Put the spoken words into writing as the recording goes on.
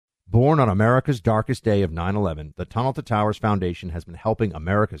Born on America's darkest day of 9/11, the Tunnel to Towers Foundation has been helping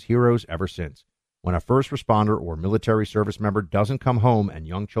America's heroes ever since. When a first responder or military service member doesn't come home and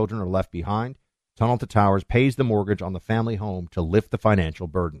young children are left behind, Tunnel to Towers pays the mortgage on the family home to lift the financial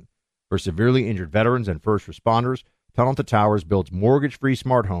burden. For severely injured veterans and first responders, Tunnel to Towers builds mortgage-free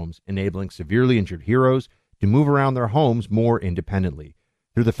smart homes, enabling severely injured heroes to move around their homes more independently.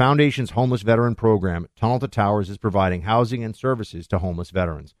 Through the Foundation's Homeless Veteran Program, Tunnel to Towers is providing housing and services to homeless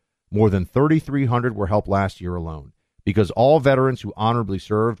veterans. More than 3,300 were helped last year alone. Because all veterans who honorably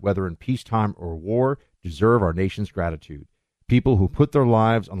served, whether in peacetime or war, deserve our nation's gratitude. People who put their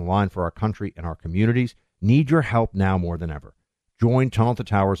lives on the line for our country and our communities need your help now more than ever. Join Tunnel to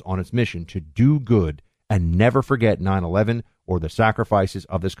Towers on its mission to do good and never forget 9/11 or the sacrifices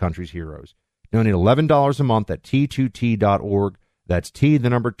of this country's heroes. Donate $11 a month at T2T.org. That's T, the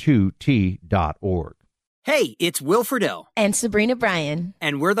number 2, T.org. Hey, it's Will Friedle. And Sabrina Bryan.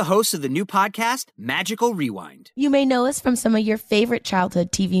 And we're the hosts of the new podcast, Magical Rewind. You may know us from some of your favorite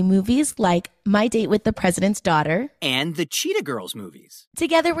childhood TV movies like My Date with the President's Daughter. And the Cheetah Girls movies.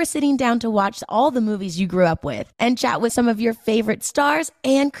 Together, we're sitting down to watch all the movies you grew up with and chat with some of your favorite stars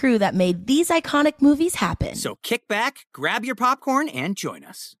and crew that made these iconic movies happen. So kick back, grab your popcorn, and join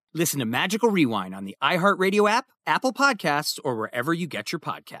us. Listen to Magical Rewind on the iHeartRadio app, Apple Podcasts, or wherever you get your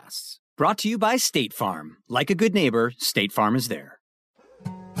podcasts. Brought to you by State Farm. Like a good neighbor, State Farm is there.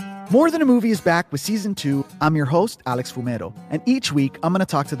 More Than a Movie is back with Season 2. I'm your host, Alex Fumero. And each week, I'm going to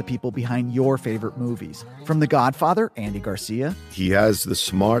talk to the people behind your favorite movies. From The Godfather, Andy Garcia. He has the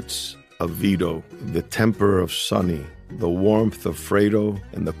smarts of Vito, the temper of Sonny, the warmth of Fredo,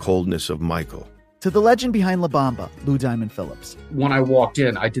 and the coldness of Michael. To the legend behind La Bamba, Lou Diamond Phillips. When I walked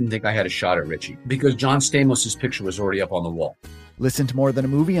in, I didn't think I had a shot at Richie because John Stamos' picture was already up on the wall. Listen to More Than a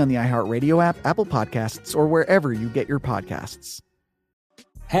Movie on the iHeartRadio app, Apple Podcasts, or wherever you get your podcasts.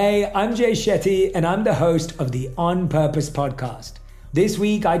 Hey, I'm Jay Shetty, and I'm the host of the On Purpose podcast. This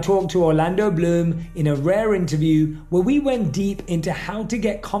week, I talked to Orlando Bloom in a rare interview where we went deep into how to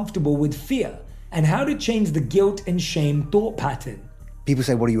get comfortable with fear and how to change the guilt and shame thought pattern. People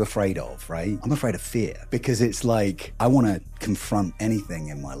say, what are you afraid of, right? I'm afraid of fear because it's like I want to confront anything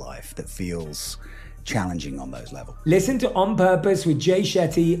in my life that feels challenging on those levels. Listen to On Purpose with Jay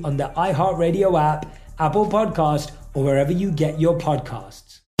Shetty on the iHeartRadio app, Apple Podcast, or wherever you get your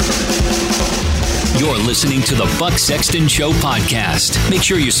podcasts. You're listening to the Buck Sexton Show podcast. Make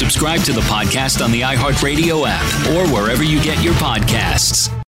sure you subscribe to the podcast on the iHeartRadio app or wherever you get your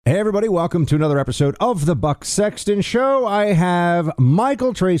podcasts. Hey, everybody. Welcome to another episode of the Buck Sexton Show. I have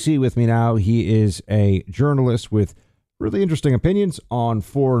Michael Tracey with me now. He is a journalist with really interesting opinions on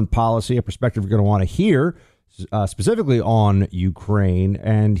foreign policy, a perspective you're going to want to hear, specifically on Ukraine.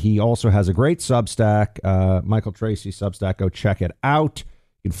 And he also has a great Substack, Michael Tracey Substack. Go check it out.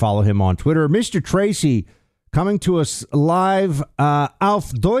 You can follow him on Twitter. Mr. Tracey, coming to us live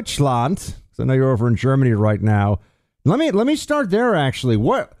auf Deutschland. I know you're over in Germany right now. Let me start there, actually.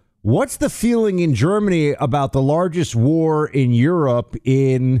 What's the feeling in Germany about the largest war in Europe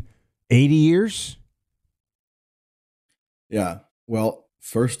in 80 years? Yeah. Well,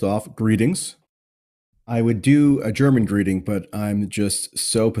 first off, greetings. I would do a German greeting, but I'm just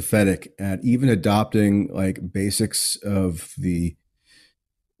so pathetic at even adopting like basics of the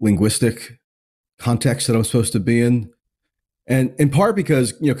linguistic context that I'm supposed to be in. And in part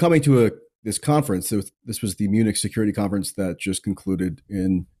because, coming to this conference, this was the Munich Security Conference that just concluded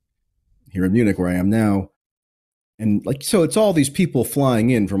here in Munich, where I am now. And so it's all these people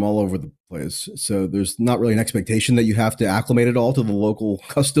flying in from all over the place. So there's not really an expectation that you have to acclimate it all to the local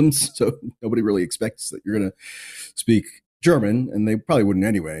customs. So nobody really expects that you're going to speak German, and they probably wouldn't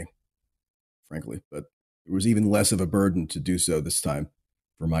anyway, frankly. But it was even less of a burden to do so this time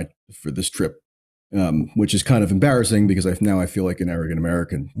for this trip. Which is kind of embarrassing because I feel like an arrogant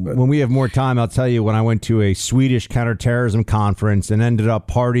American. But when we have more time, I'll tell you when I went to a Swedish counterterrorism conference and ended up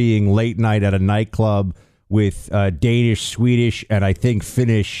partying late night at a nightclub with Danish, Swedish, and I think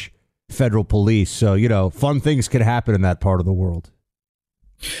Finnish federal police. So, fun things can happen in that part of the world.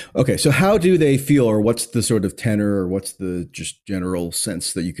 Okay, so how do they feel, or what's the sort of tenor, or what's the just general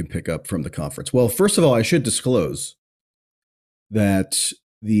sense that you can pick up from the conference? Well, first of all, I should disclose that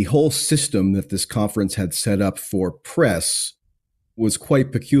the whole system that this conference had set up for press was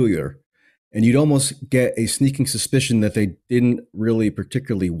quite peculiar. And you'd almost get a sneaking suspicion that they didn't really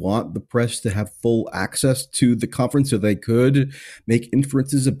particularly want the press to have full access to the conference so they could make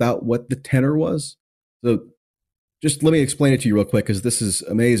inferences about what the tenor was. So just let me explain it to you real quick, because this is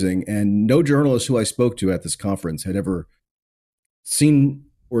amazing. And no journalist who I spoke to at this conference had ever seen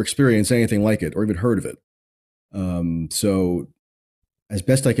or experienced anything like it or even heard of it. So as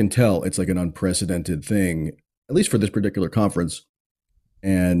best I can tell, it's like an unprecedented thing, at least for this particular conference.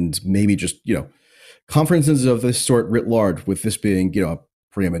 And maybe just, conferences of this sort writ large, with this being, a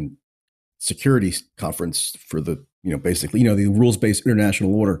preeminent security conference for the, basically, the rules-based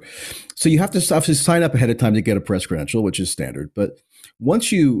international order. So you have to obviously sign up ahead of time to get a press credential, which is standard. But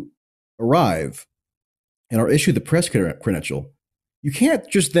once you arrive and are issued the press credential, you can't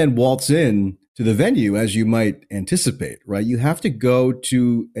just then waltz in to the venue as you might anticipate, right? You have to go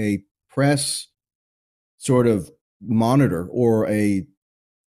to a press sort of monitor or a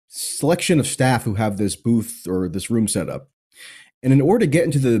selection of staff who have this booth or this room set up. And in order to get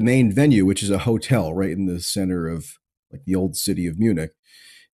into the main venue, which is a hotel right in the center of like the old city of Munich,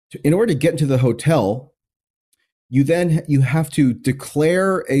 in order to get into the hotel, you have to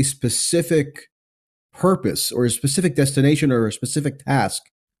declare a specific purpose or a specific destination or a specific task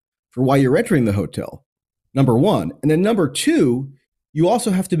for why you're entering the hotel, number one. And then number two, you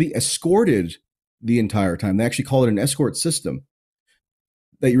also have to be escorted the entire time. They actually call it an escort system,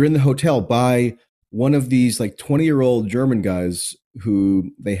 that you're in the hotel by one of these like 20-year-old German guys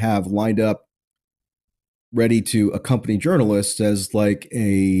who they have lined up ready to accompany journalists as like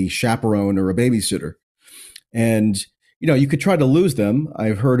a chaperone or a babysitter. And, you could try to lose them.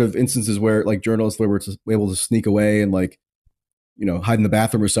 I've heard of instances where like journalists were able to sneak away and like, hide in the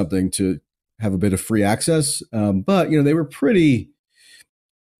bathroom or something to have a bit of free access. But, they were pretty,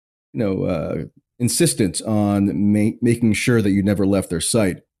 insistent on making sure that you never left their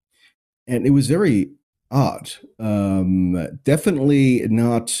sight. And it was very odd. Definitely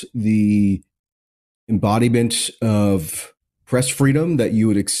not the embodiment of press freedom that you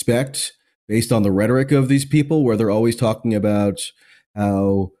would expect based on the rhetoric of these people, where they're always talking about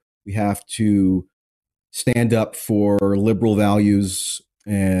how we have to stand up for liberal values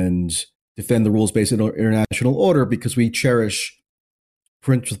and defend the rules-based international order because we cherish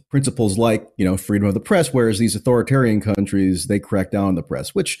principles like, freedom of the press, whereas these authoritarian countries, they crack down on the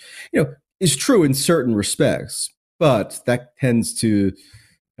press, which, is true in certain respects, but that tends to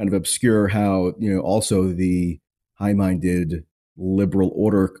kind of obscure how, also the high-minded liberal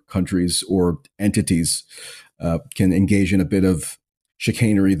order countries or entities can engage in a bit of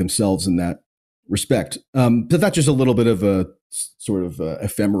chicanery themselves in that respect. But that's just a little bit of a sort of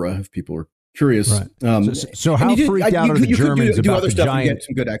ephemera if people are curious. Right. So how freaked out are the Germans about the giant? Get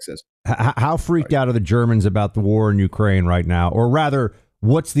some good access. How freaked out are the Germans about the war in Ukraine right now? Or rather,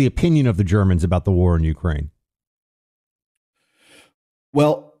 what's the opinion of the Germans about the war in Ukraine?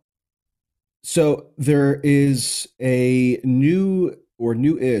 Well, so there is a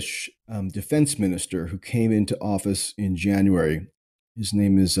new-ish defense minister who came into office in January. His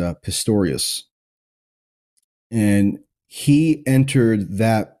name is Pistorius. And he entered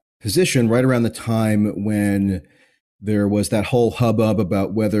that position right around the time when there was that whole hubbub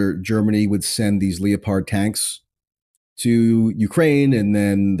about whether Germany would send these Leopard tanks to Ukraine, and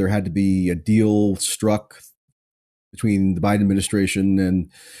then there had to be a deal struck between the Biden administration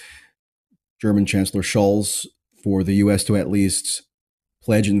and German Chancellor Scholz for the U.S. to at least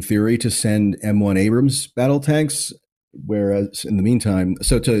pledge in theory to send M1 Abrams battle tanks, whereas in the meantime,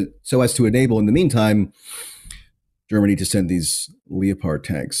 so as to enable in the meantime Germany to send these Leopard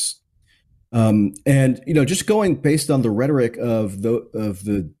tanks. And just going based on the rhetoric of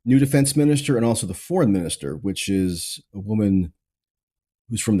the new defense minister and also the foreign minister, which is a woman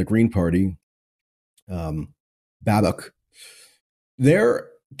who's from the Green Party, Babak, they're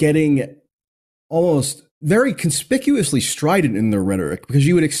getting almost very conspicuously strident in their rhetoric, because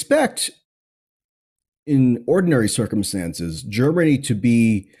you would expect in ordinary circumstances Germany to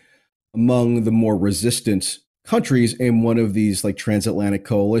be among the more resistant countries in one of these like transatlantic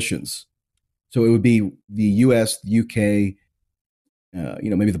coalitions. So it would be the US, the UK,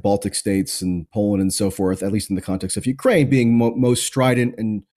 maybe the Baltic states and Poland and so forth, at least in the context of Ukraine, being most strident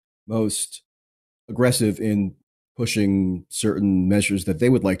and most aggressive in pushing certain measures that they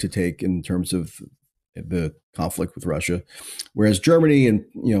would like to take in terms of the conflict with Russia. Whereas Germany and,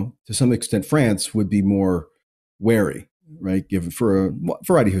 to some extent France would be more wary, right? Given for a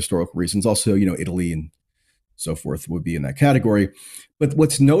variety of historical reasons. Also, Italy and so forth would be in that category. But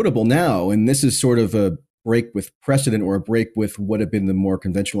what's notable now, and this is sort of a break with precedent or a break with what had been the more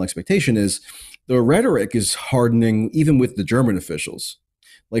conventional expectation, is the rhetoric is hardening even with the German officials.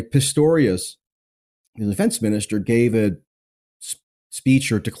 Like Pistorius, the defense minister, gave a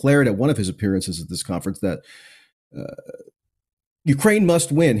speech or declared at one of his appearances at this conference that Ukraine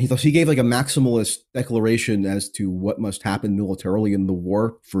must win. He gave like a maximalist declaration as to what must happen militarily in the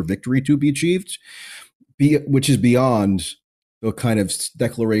war for victory to be achieved, which is beyond the kind of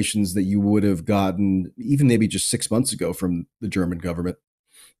declarations that you would have gotten even maybe just 6 months ago from the German government.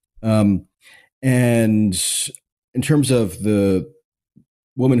 And in terms of the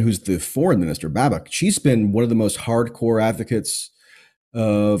woman who's the foreign minister, Babak, she's been one of the most hardcore advocates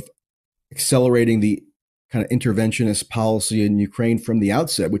of accelerating the kind of interventionist policy in Ukraine from the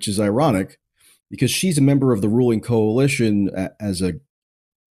outset, which is ironic because she's a member of the ruling coalition as a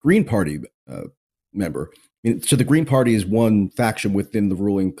Green Party member. So the Green Party is one faction within the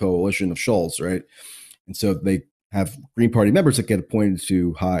ruling coalition of Scholz, right? And so they have Green Party members that get appointed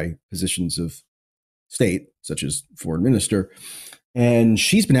to high positions of state, such as foreign minister. And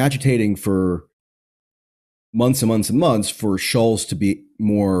she's been agitating for months and months and months for Scholz to be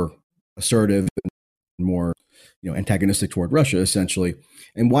more assertive and more, antagonistic toward Russia, essentially.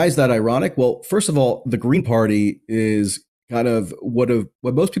 And why is that ironic? Well, first of all, the Green Party is kind of what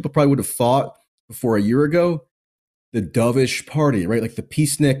most people probably would have thought before a year ago, the dovish party, right? Like the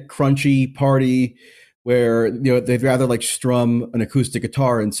peacenik, crunchy party where, they'd rather like strum an acoustic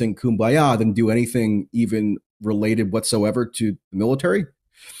guitar and sing Kumbaya than do anything even related whatsoever to the military.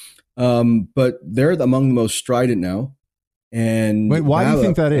 But they're among the most strident now. And wait, why do you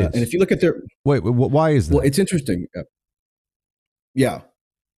think that is? And if you look at their why is that? Well, it's interesting. Yeah.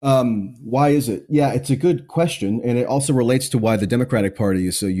 Why is it? Yeah, it's a good question, and it also relates to why the Democratic Party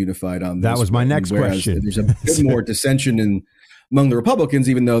is so unified on this. That was my next question. There's a bit more dissension among the Republicans,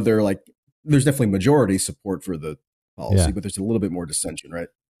 even though there's definitely majority support for the policy, but there's a little bit more dissension, right?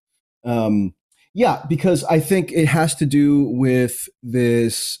 Yeah, because I think it has to do with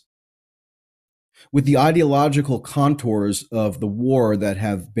with the ideological contours of the war that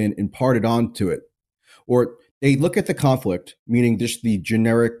have been imparted onto it. Or they look at the conflict, meaning just the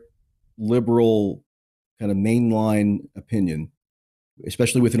generic liberal kind of mainline opinion,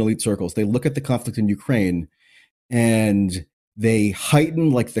 especially within elite circles. They look at the conflict in Ukraine and they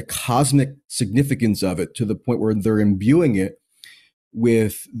heighten like the cosmic significance of it to the point where they're imbuing it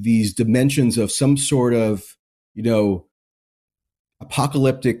with these dimensions of some sort of,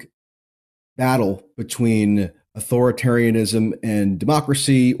 apocalyptic battle between authoritarianism and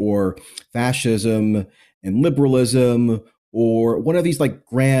democracy, or fascism and liberalism, or one of these like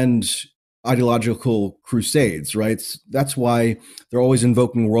grand ideological crusades, right? That's why they're always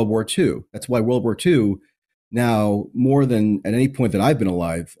invoking World War II. That's why World War II now, more than at any point that I've been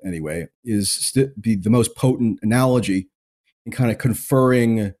alive anyway, is be the most potent analogy in kind of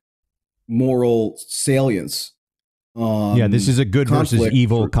conferring moral salience. This is a good versus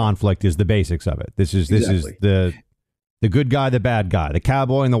evil conflict is the basics of it. This is the good guy, the bad guy, the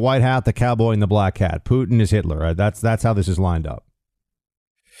cowboy in the white hat, the cowboy in the black hat. Putin is Hitler. Right? That's how this is lined up.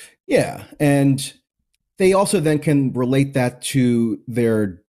 Yeah, and they also then can relate that to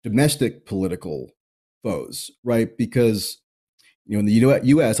their domestic political foes, right? Because in the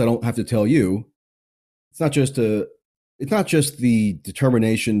U.S., I don't have to tell you, it's not just the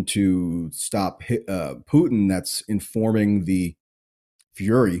determination to stop Putin that's informing the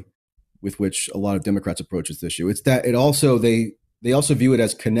fury with which a lot of Democrats approach this issue. It's that it also they also view it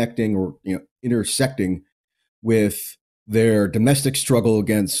as connecting or intersecting with their domestic struggle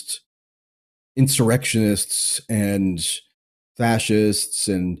against insurrectionists and fascists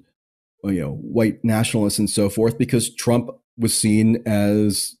and white nationalists and so forth, because Trump was seen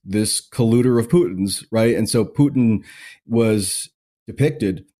as this colluder of Putin's, right? And so Putin was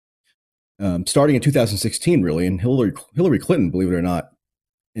depicted starting in 2016, really, and Hillary Clinton, believe it or not,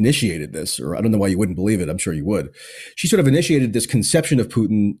 initiated this, or I don't know why you wouldn't believe it. I'm sure you would. She sort of initiated this conception of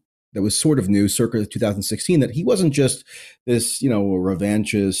Putin that was sort of new circa 2016, that he wasn't just this,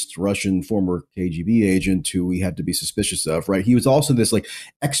 revanchist Russian former KGB agent who we had to be suspicious of, right? He was also this like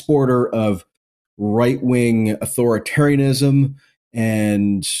exporter of right-wing authoritarianism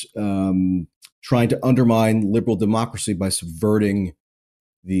and trying to undermine liberal democracy by subverting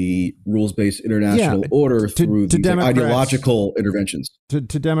the rules-based international order through these ideological interventions. To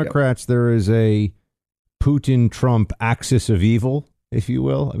Democrats, there is a Putin-Trump axis of evil, if you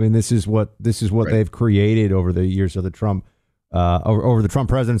will. I mean, this is what right. They've created over the years of the Trump over the Trump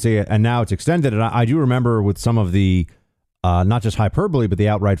presidency, and now it's extended. And I do remember with some of the not just hyperbole, but the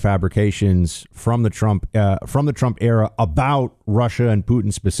outright fabrications from the Trump era about Russia and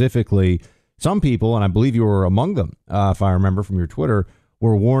Putin specifically. Some people, and I believe you were among them, if I remember from your Twitter,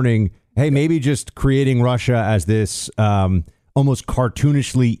 were warning, hey, maybe just creating Russia as this almost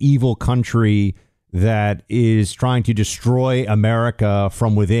cartoonishly evil country that is trying to destroy America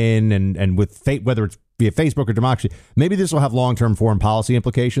from within and with whether it's via Facebook or democracy, maybe this will have long-term foreign policy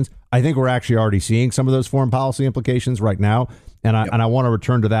implications. I think we're actually already seeing some of those foreign policy implications right now. And I want to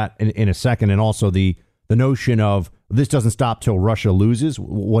return to that in a second. And also the the notion of this doesn't stop till Russia loses.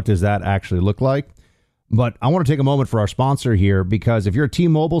 What does that actually look like? But I want to take a moment for our sponsor here, because if you're a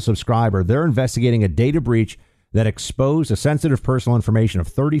T-Mobile subscriber, they're investigating a data breach that exposed a sensitive personal information of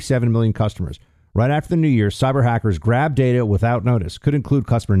 37 million customers. Right after the new year, cyber hackers grabbed data without notice. Could include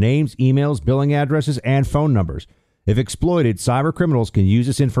customer names, emails, billing addresses, and phone numbers. If exploited, cyber criminals can use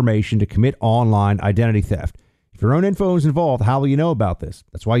this information to commit online identity theft. If your own info is involved, how will you know about this?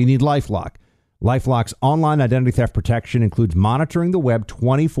 That's why you need LifeLock. LifeLock's online identity theft protection includes monitoring the web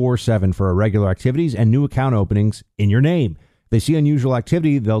 24/7 for irregular activities and new account openings in your name. If they see unusual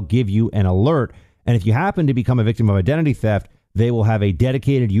activity, they'll give you an alert. And if you happen to become a victim of identity theft, they will have a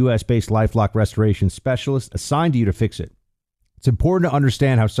dedicated U.S.-based LifeLock restoration specialist assigned to you to fix it. It's important to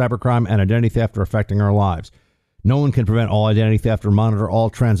understand how cybercrime and identity theft are affecting our lives. No one can prevent all identity theft or monitor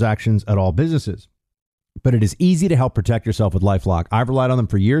all transactions at all businesses. But it is easy to help protect yourself with LifeLock. I've relied on them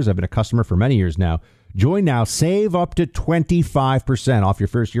for years. I've been a customer for many years now. Join now. Save up to 25% off your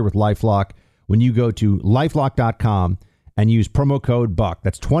first year with LifeLock when you go to LifeLock.com and use promo code BUCK.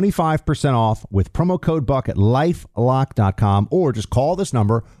 That's 25% off with promo code BUCK at LifeLock.com, or just call this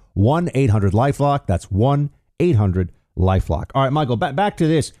number, 1-800-LifeLock. That's 1-800-LifeLock. All right, Michael, back to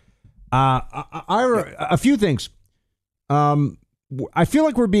this. A few things. I feel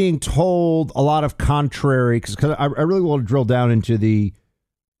like we're being told a lot of contrary, because I really want to drill down into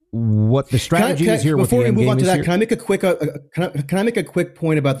what the strategy is here. Before we move on to that, here. can I make a quick can I make a quick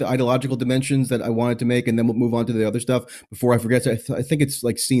point about the ideological dimensions that I wanted to make, and then we'll move on to the other stuff before I forget. I think it's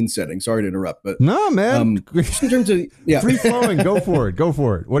like scene setting. Sorry to interrupt, but no, man. Just in terms of free flowing, go for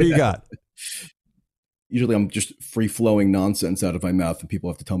it. What do you got? Usually I'm just free flowing nonsense out of my mouth, and people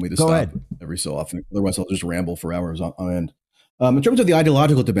have to tell me to stop every so often. Otherwise, I'll just ramble for hours on end. In terms of the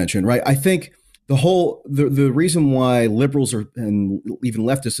ideological dimension, right? I think the reason why liberals and even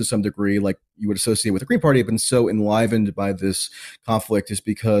leftists to some degree, like you would associate with the Green Party, have been so enlivened by this conflict is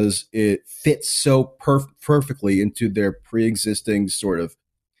because it fits so perfectly into their pre-existing sort of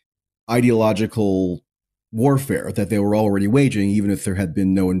ideological warfare that they were already waging, even if there had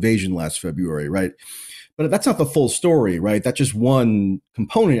been no invasion last February, right? But that's not the full story, right? That's just one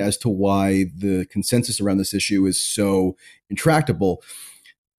component as to why the consensus around this issue is so intractable.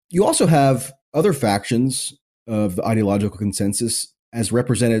 You also have other factions of the ideological consensus as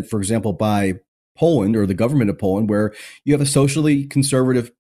represented, for example, by Poland or the government of Poland, where you have a socially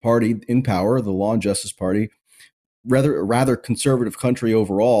conservative party in power, the Law and Justice Party, rather conservative country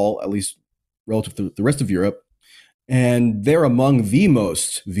overall, at least relative to the rest of Europe. And they're among the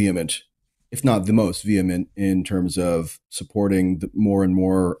most vehement, if not the most vehement, in terms of supporting the more and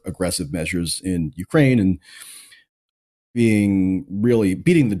more aggressive measures in Ukraine and really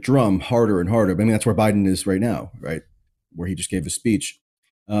beating the drum harder and harder. I mean, that's where Biden is right now, right? Where he just gave a speech.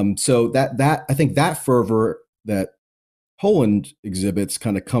 So that I think that fervor that Poland exhibits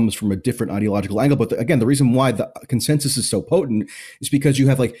kind of comes from a different ideological angle. But again, the reason why the consensus is so potent is because you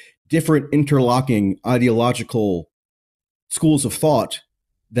have like different interlocking ideological schools of thought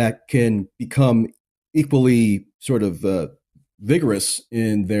that can become equally sort of vigorous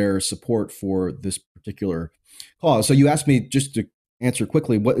in their support for this particular cause. So you asked me, just to answer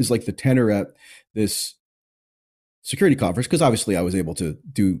quickly, what is like the tenor at this security conference? Because obviously I was able to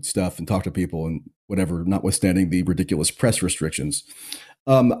do stuff and talk to people and whatever, notwithstanding the ridiculous press restrictions.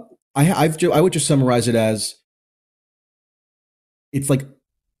 I would just summarize it as it's like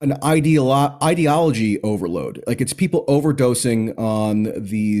an ideology overload. Like it's people overdosing on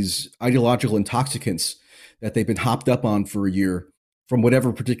these ideological intoxicants that they've been hopped up on for a year from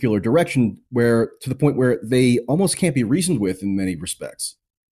whatever particular direction, where to the point where they almost can't be reasoned with in many respects.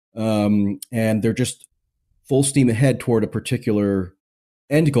 And they're just full steam ahead toward a particular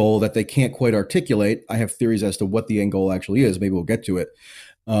end goal that they can't quite articulate. I have theories as to what the end goal actually is. Maybe we'll get to it.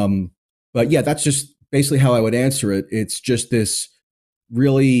 But yeah, that's just basically how I would answer it. It's just this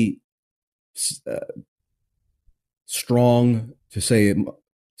really strong, to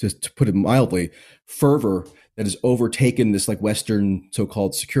put it mildly, fervor that has overtaken this like Western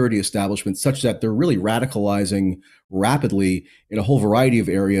so-called security establishment, such that they're really radicalizing rapidly in a whole variety of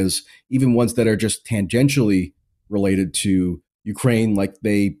areas, even ones that are just tangentially related to Ukraine. Like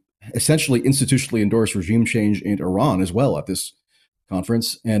they essentially institutionally endorse regime change in Iran as well at this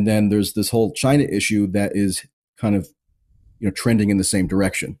conference. And then there's this whole China issue that is kind of, trending in the same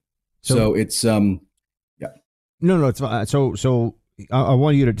direction. So it's, yeah. No, it's fine. So I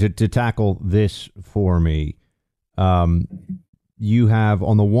want you to tackle this for me. You have,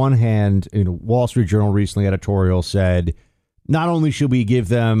 on the one hand, Wall Street Journal recently editorial said, not only should we give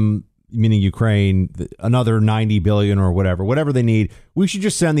them, meaning Ukraine, another 90 billion or whatever they need. We should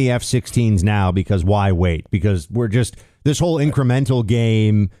just send the F-16s now, because why wait? Because we're just this whole incremental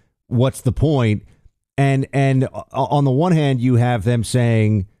game. What's the point? And on the one hand, you have them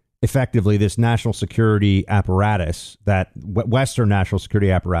saying effectively this national security apparatus, that Western national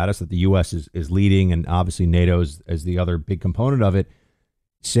security apparatus that the U.S. is leading, and obviously NATO as the other big component of it,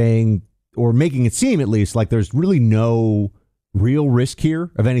 saying, or making it seem at least, like there's really no real risk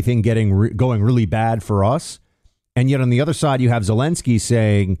here of anything going really bad for us. And yet on the other side, you have Zelensky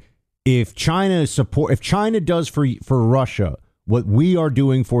saying, if China does for Russia what we are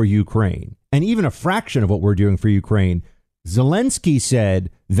doing for Ukraine, and even a fraction of what we're doing for Ukraine, Zelensky said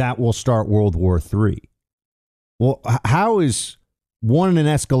that will start World War III. Well, how is one an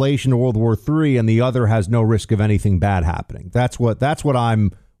escalation to World War III and the other has no risk of anything bad happening? That's what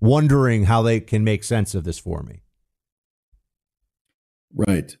I'm wondering, how they can make sense of this for me.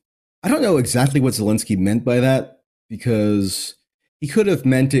 Right. I don't know exactly what Zelensky meant by that, because he could have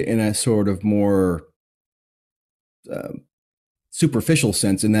meant it in a sort of more superficial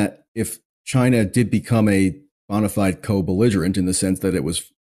sense, in that if China did become a bona fide co-belligerent, in the sense that it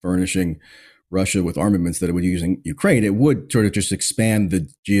was furnishing Russia with armaments that it would use in Ukraine, it would sort of just expand the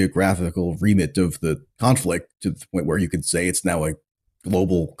geographical remit of the conflict to the point where you could say it's now a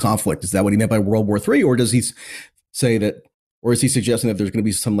global conflict. Is that what he meant by World War III? Or does he say that, or is he suggesting that there's going to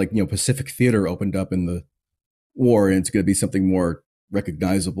be some Pacific theater opened up in the war, and it's going to be something more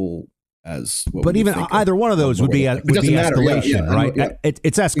recognizable as what? But even either one of those would be escalation, right?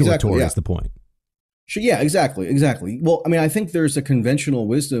 It's escalatory, exactly, is the point. Yeah, exactly. Well, I mean, I think there's a conventional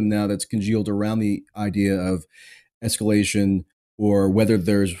wisdom now that's congealed around the idea of escalation, or whether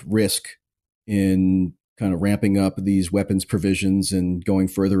there's risk in kind of ramping up these weapons provisions and going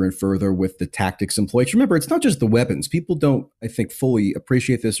further and further with the tactics employed. Remember, it's not just the weapons. People don't, I think, fully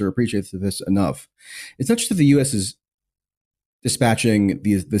appreciate this enough. It's not just that the U.S. is dispatching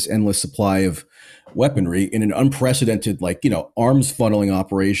this endless supply of weaponry in an unprecedented, arms funneling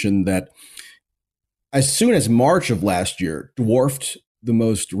operation that, as soon as March of last year, dwarfed the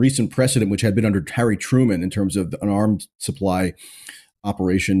most recent precedent, which had been under Harry Truman in terms of an armed supply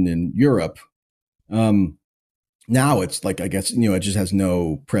operation in Europe. Now it's like, I guess, it just has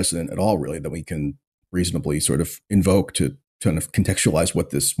no precedent at all, really, that we can reasonably sort of invoke to kind of contextualize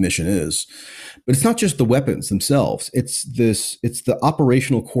what this mission is. But it's not just the weapons themselves. It's the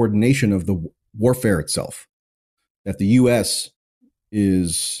operational coordination of the warfare itself that the U.S.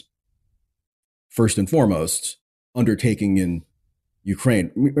 is first and foremost undertaking in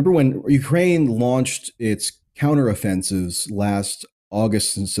Ukraine. Remember when Ukraine launched its counteroffensives last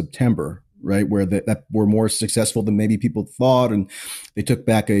August and September, right, where that were more successful than maybe people thought, and they took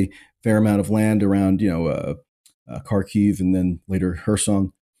back a fair amount of land around, Kharkiv and then later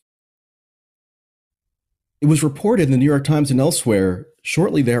Kherson. It was reported in the New York Times and elsewhere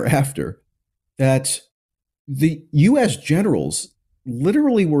shortly thereafter that the U.S. generals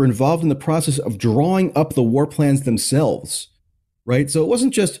literally were involved in the process of drawing up the war plans themselves, right? So it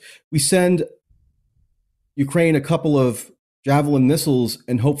wasn't just we send Ukraine a couple of Javelin missiles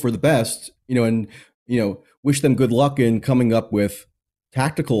and hope for the best, and wish them good luck in coming up with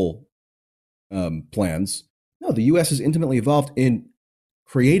tactical plans. No, the U.S. is intimately involved in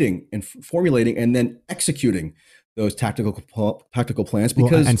creating and formulating and then executing those tactical plans,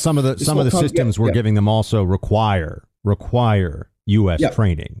 because and some of the systems we're giving them also require U.S.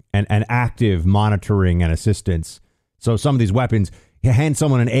 training and active monitoring and assistance. So some of these weapons, you hand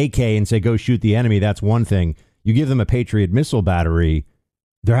someone an AK and say, go shoot the enemy. That's one thing. You give them a Patriot missile battery.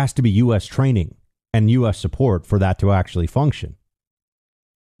 There has to be U.S. training and U.S. support for that to actually function.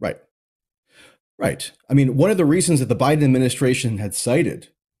 Right. I mean, one of the reasons that the Biden administration had cited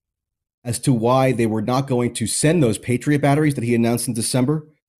as to why they were not going to send those Patriot batteries that he announced in December,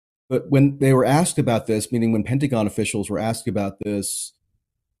 but when they were asked about this, meaning when Pentagon officials were asked about this,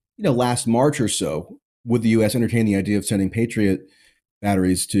 last March or so, would the U.S. entertain the idea of sending Patriot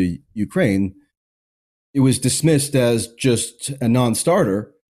batteries to Ukraine? It was dismissed as just a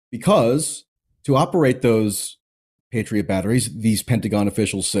non-starter, because to operate those Patriot batteries, these Pentagon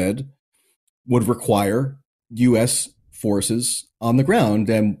officials said, would require U.S. forces on the ground.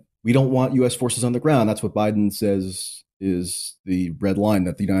 And we don't want U.S. forces on the ground. That's what Biden says is the red line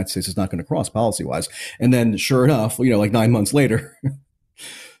that the United States is not going to cross policy-wise. And then sure enough, 9 months later,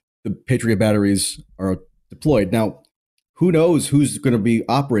 the Patriot batteries are deployed. Now, who knows who's going to be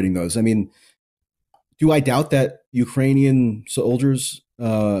operating those? I mean, do I doubt that Ukrainian soldiers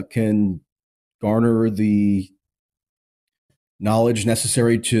can garner the knowledge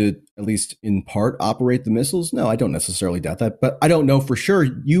necessary to at least in part, operate the missiles? No, I don't necessarily doubt that. But I don't know for sure.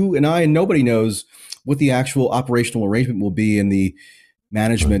 You and I and nobody knows what the actual operational arrangement will be in the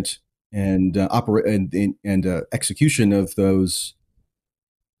management and execution of those.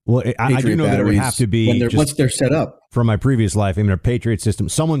 Well, I do know that it would have to be once they're set up. From my previous life, I mean, a Patriot system,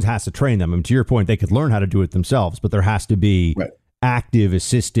 someone has to train them. I mean, to your point, they could learn how to do it themselves, but there has to be active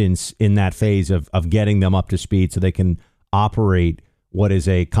assistance in that phase of getting them up to speed so they can operate what is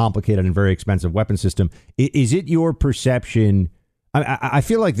a complicated and very expensive weapon system. Is it your perception? I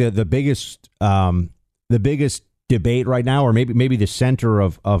feel like the biggest debate right now, or maybe the center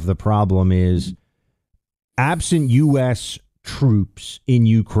of the problem, is absent U.S. troops in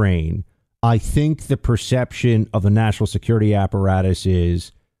Ukraine. I think the perception of the national security apparatus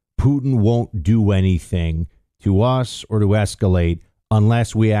is Putin won't do anything to us or to escalate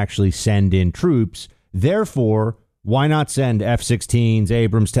unless we actually send in troops. Therefore, why not send F-16s,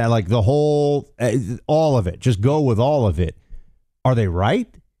 Abrams, like the whole, all of it? Just go with all of it. Are they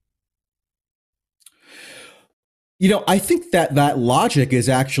right? I think that logic is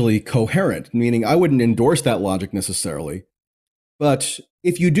actually coherent, meaning I wouldn't endorse that logic necessarily. But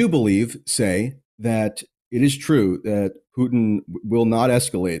if you do believe, say, that it is true that Putin will not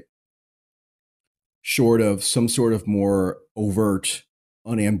escalate short of some sort of more overt,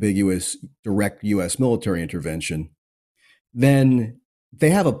 unambiguous, direct U.S. military intervention, then they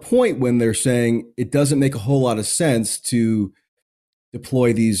have a point when they're saying it doesn't make a whole lot of sense to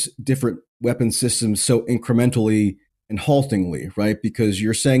deploy these different weapon systems so incrementally and haltingly, right? Because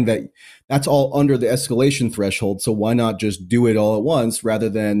you're saying that that's all under the escalation threshold. So why not just do it all at once rather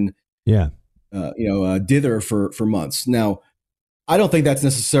than, dither for months? Now, I don't think that's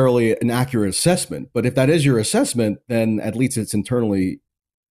necessarily an accurate assessment, but if that is your assessment, then at least it's internally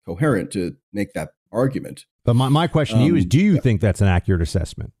coherent to make that argument. But my question to you is, do you think that's an accurate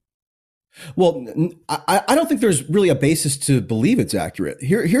assessment? Well, I don't think there's really a basis to believe it's accurate.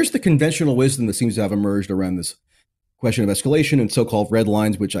 Here's the conventional wisdom that seems to have emerged around this question of escalation and so-called red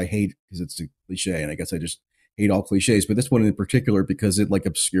lines, which I hate because it's a cliche, and I guess I just hate all cliches, but this one in particular because it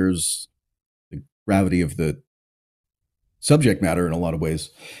obscures the gravity of the subject matter in a lot of ways.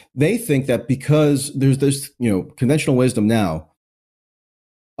 They think that because there's this, conventional wisdom now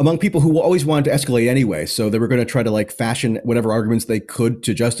among people who always wanted to escalate anyway, so they were going to try to fashion whatever arguments they could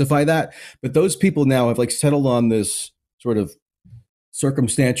to justify that. But those people now have settled on this sort of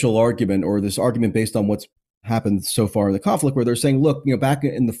circumstantial argument, or this argument based on what's happened so far in the conflict, where they're saying, look, back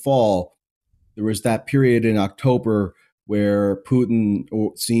in the fall, there was that period in October where Putin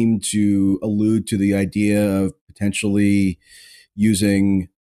seemed to allude to the idea of potentially using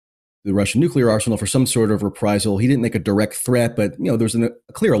the Russian nuclear arsenal for some sort of reprisal. He didn't make a direct threat, but there's a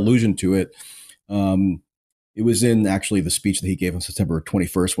clear allusion to it. It was in actually the speech that he gave on September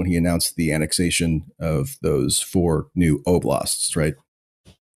 21st when he announced the annexation of those 4 new oblasts, right?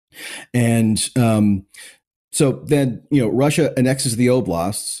 And so then, Russia annexes the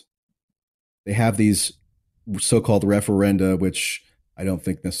oblasts. They have these so-called referenda, which I don't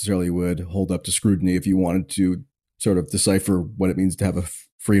think necessarily would hold up to scrutiny if you wanted to sort of decipher what it means to have a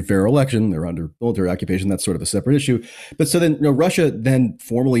free and fair election. They're under military occupation. That's sort of a separate issue. But so then, Russia then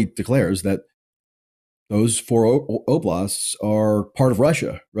formally declares that those 4 oblasts are part of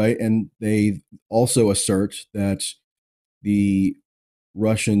Russia, right? And they also assert that the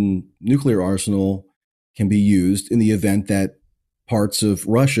Russian nuclear arsenal can be used in the event that parts of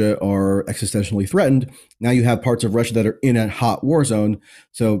Russia are existentially threatened. Now you have parts of Russia that are in a hot war zone.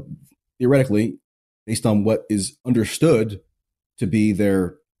 So theoretically, based on what is understood to be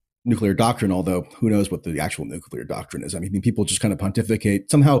their nuclear doctrine, although who knows what the actual nuclear doctrine is. I mean, people just kind of pontificate.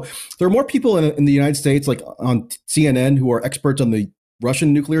 Somehow there are more people in the United States, like on CNN, who are experts on the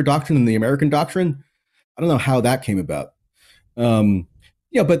Russian nuclear doctrine than the American doctrine. I don't know how that came about.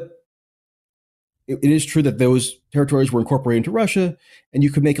 But it is true that those territories were incorporated into Russia, and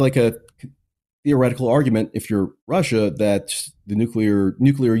you could make a theoretical argument, if you're Russia, that the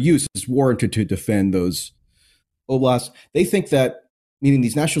nuclear use is warranted to defend those oblasts. They think that, meaning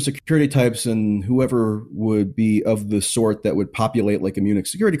these national security types and whoever would be of the sort that would populate a Munich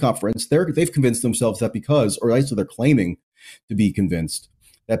Security Conference, they've convinced themselves that because, or at least they're claiming to be convinced,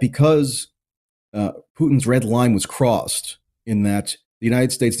 that because Putin's red line was crossed, in that the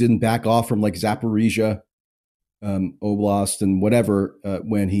United States didn't back off from Zaporizhia Oblast and whatever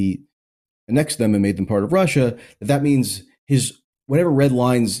when he annexed them and made them part of Russia, that means his whatever red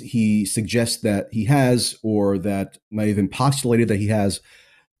lines he suggests that he has, or that might have been postulated that he has,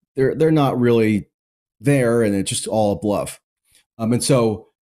 they're not really there, and it's just all a bluff. And so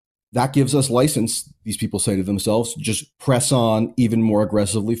that gives us license, these people say to themselves, just press on even more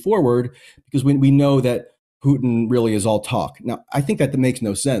aggressively forward, because we know that Putin really is all talk. Now, I think that makes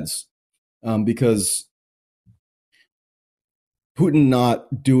no sense, because Putin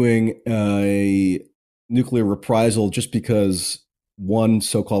not doing a nuclear reprisal just because one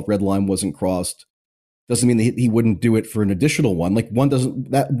so-called red line wasn't crossed doesn't mean that he wouldn't do it for an additional one. Like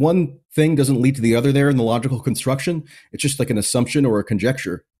that one thing doesn't lead to the other there in the logical construction. It's just like an assumption or a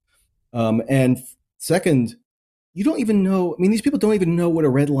conjecture. And second, you don't even know. I mean, these people don't even know what a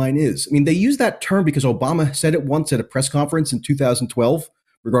red line is. I mean, they use that term because Obama said it once at a press conference in 2012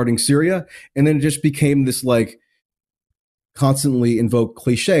 regarding Syria. And then it just became this like constantly invoked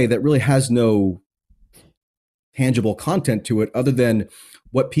cliche that really has no tangible content to it other than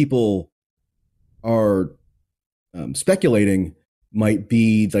what people are speculating might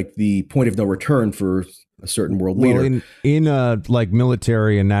be like the point of no return for a certain world leader. In like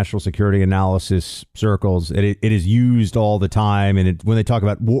military and national security analysis circles, it is used all the time. And when they talk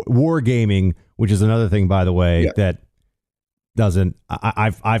about war gaming, which is another thing, by the way, that doesn't.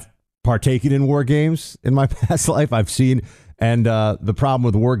 I've partaken in war games in my past life. I've seen, and the problem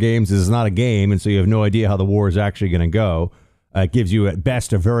with war games is it's not a game, and so you have no idea how the war is actually going to go. It gives you at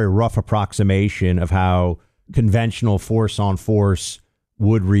best a very rough approximation of how conventional force on force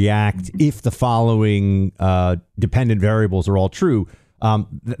would react if the following dependent variables are all true.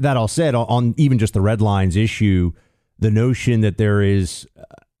 That all said, on even just the red lines issue, the notion that there is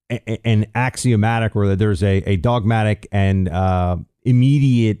an axiomatic or that there's a dogmatic and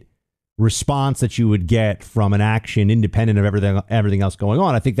immediate response that you would get from an action independent of everything else going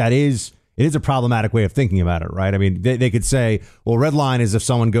on, I think it is a problematic way of thinking about it, right? I mean, they could say, well, red line is if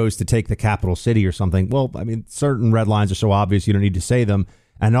someone goes to take the capital city or something. Well, I mean, certain red lines are so obvious you don't need to say them.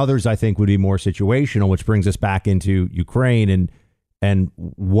 And others, I think, would be more situational, which brings us back into Ukraine and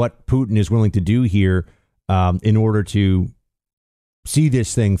what Putin is willing to do here in order to see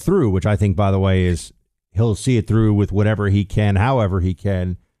this thing through, which I think, by the way, is he'll see it through with whatever he can, however he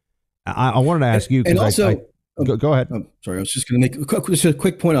can. I wanted to ask you, and also, go ahead. Sorry, I was just going to make just a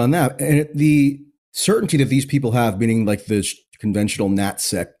quick point on that. And the certainty that these people have, meaning like the conventional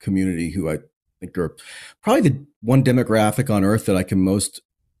NatSec community, who I think are probably the one demographic on Earth that I can most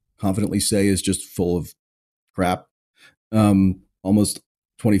confidently say is just full of crap, almost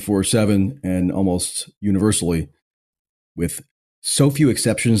 24/7 and almost universally, with so few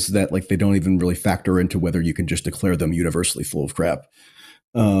exceptions that like they don't even really factor into whether you can just declare them universally full of crap.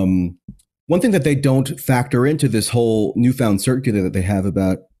 One thing that they don't factor into this whole newfound certainty that they have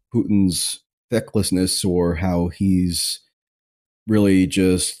about Putin's fecklessness, or how he's really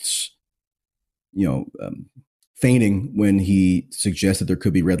just, feigning when he suggests that there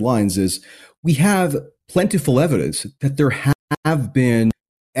could be red lines, is we have plentiful evidence that there have been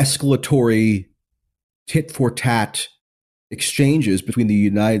escalatory tit for tat exchanges between the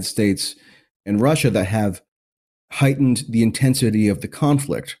United States and Russia that have heightened the intensity of the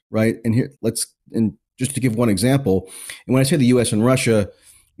conflict, right? And here, and just to give one example, and when I say the U.S. and Russia,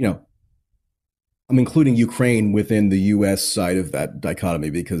 I'm including Ukraine within the U.S. side of that dichotomy,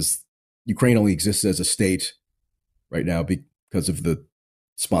 because Ukraine only exists as a state right now because of the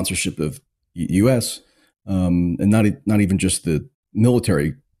sponsorship of U.S. And not even just the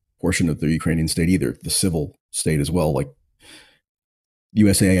military portion of the Ukrainian state either, the civil state as well. Like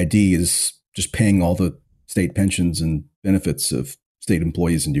USAID is just paying all the state pensions and benefits of state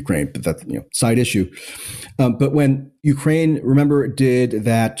employees in Ukraine, but that's side issue. But when Ukraine, remember, did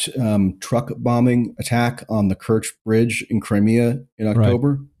that truck bombing attack on the Kerch Bridge in Crimea in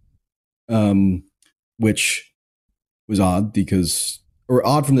October, right, which was odd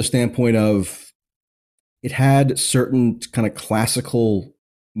odd from the standpoint of it had certain kind of classical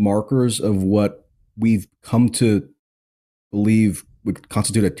markers of what we've come to believe would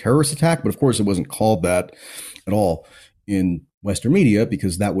constitute a terrorist attack. But of course, it wasn't called that at all in Western media,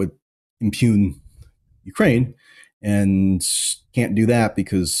 because that would impugn Ukraine, and can't do that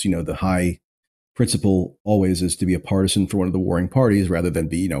because, the high principle always is to be a partisan for one of the warring parties rather than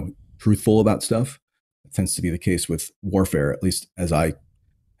be, truthful about stuff. It tends to be the case with warfare, at least as I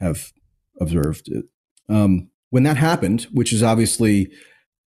have observed it. When that happened, which is obviously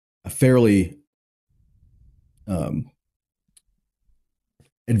a fairly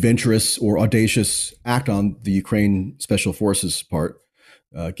adventurous or audacious act on the Ukraine Special Forces part,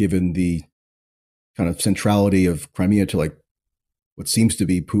 given the kind of centrality of Crimea to like what seems to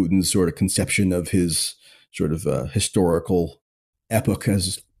be Putin's sort of conception of his sort of historical epoch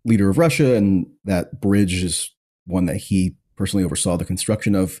as leader of Russia. And that bridge is one that he personally oversaw the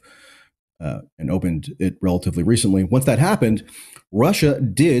construction of. and opened it relatively recently. Once that happened, Russia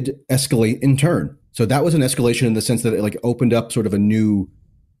did escalate in turn. So that was an escalation in the sense that it like opened up sort of a new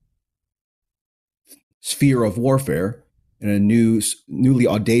sphere of warfare and a newly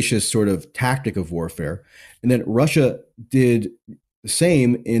audacious sort of tactic of warfare. And then Russia did the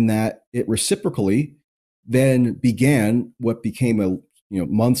same in that it reciprocally then began what became a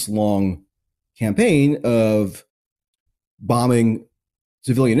months-long campaign of bombing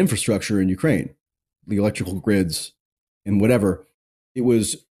civilian infrastructure in Ukraine, the electrical grids and whatever. It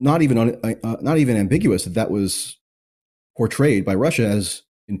was not even ambiguous that was portrayed by Russia as,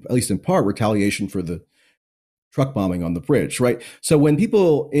 at least in part, retaliation for the truck bombing on the bridge, right? So when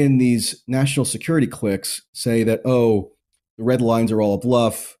people in these national security cliques say that, oh, the red lines are all a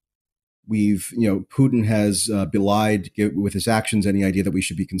bluff, Putin has belied with his actions any idea that we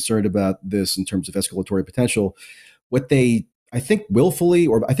should be concerned about this in terms of escalatory potential, what they, I think, willfully,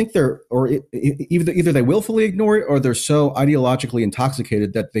 or I think either they willfully ignore it or they're so ideologically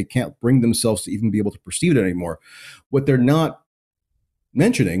intoxicated that they can't bring themselves to even be able to perceive it anymore. What they're not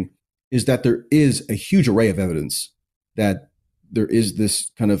mentioning is that there is a huge array of evidence that there is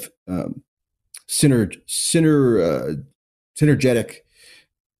this kind of synergetic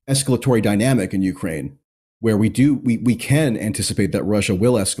escalatory dynamic in Ukraine, where we can anticipate that Russia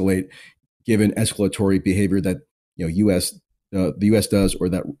will escalate given escalatory behavior that the U.S. does or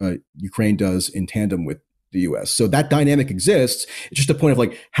that Ukraine does in tandem with the U.S. So that dynamic exists. It's just a point of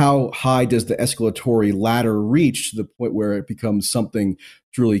like, how high does the escalatory ladder reach to the point where it becomes something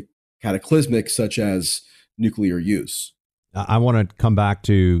truly cataclysmic, such as nuclear use? I want to come back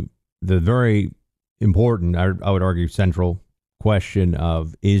to the very important, I would argue, central question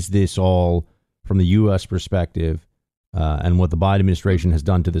of, is this all, from the U.S. perspective, and what the Biden administration has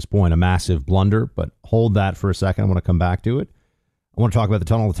done to this point, a massive blunder? But hold that for a second. I want to come back to it. I want to talk about the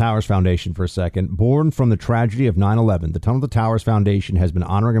Tunnel to Towers Foundation for a second. Born from the tragedy of 9/11, the Tunnel to Towers Foundation has been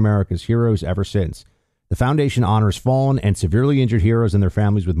honoring America's heroes ever since. The foundation honors fallen and severely injured heroes and their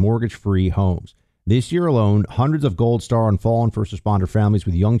families with mortgage-free homes. This year alone, hundreds of Gold Star and fallen first responder families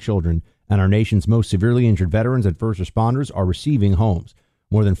with young children and our nation's most severely injured veterans and first responders are receiving homes.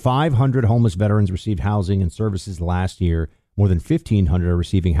 More than 500 homeless veterans received housing and services last year. More than 1,500 are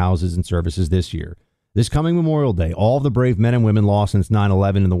receiving houses and services this year. This coming Memorial Day, all of the brave men and women lost since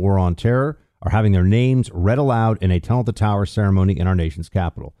 9/11 in the War on Terror are having their names read aloud in a Tunnel to Towers ceremony in our nation's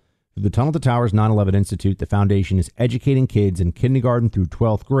capital. Through the Tunnel to Towers 9/11 Institute, the foundation is educating kids in kindergarten through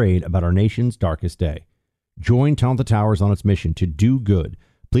 12th grade about our nation's darkest day. Join Tunnel to Towers on its mission to do good.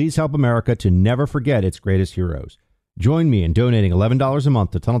 Please help America to never forget its greatest heroes. Join me in donating $11 a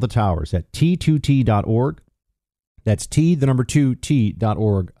month to Tunnel to Towers at t2t.org. That's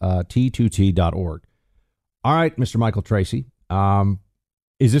T2T.org, T2T.org. All right, Mr. Michael Tracey,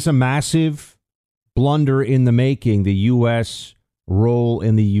 is this a massive blunder in the making, the U.S. role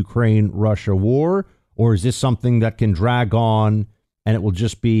in the Ukraine-Russia war, or is this something that can drag on and it will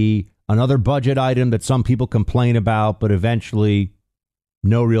just be another budget item that some people complain about, but eventually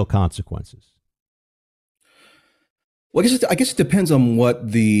no real consequences? Well, I guess it depends on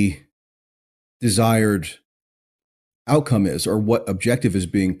what the desired outcome is or what objective is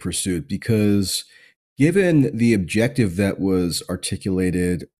being pursued, because given the objective that was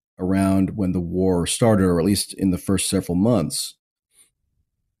articulated around when the war started, or at least in the first several months,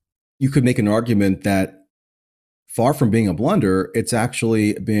 you could make an argument that far from being a blunder, it's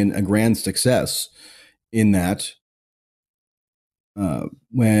actually been a grand success in that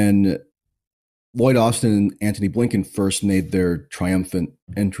when Lloyd Austin and Antony Blinken first made their triumphant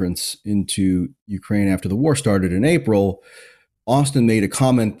entrance into Ukraine after the war started in April, Austin made a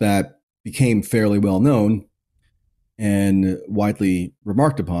comment that became fairly well known and widely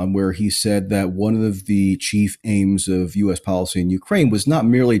remarked upon, where he said that one of the chief aims of U.S. policy in Ukraine was not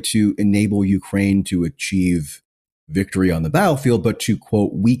merely to enable Ukraine to achieve victory on the battlefield, but to,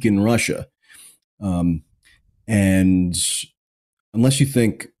 quote, weaken Russia. And unless you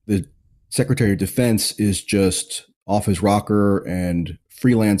think the Secretary of Defense is just off his rocker and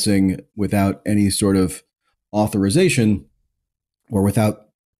freelancing without any sort of authorization or without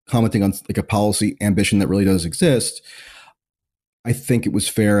commenting on like a policy ambition that really does exist, I think it was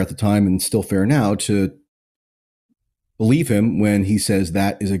fair at the time and still fair now to believe him when he says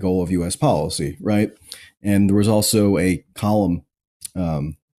that is a goal of U.S. policy, right? And there was also a column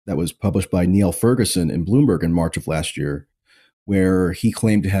that was published by Neil Ferguson in Bloomberg in March of last year, where he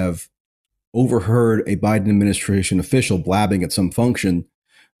claimed to have overheard a Biden administration official blabbing at some function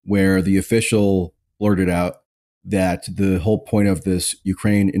where the official blurted out that the whole point of this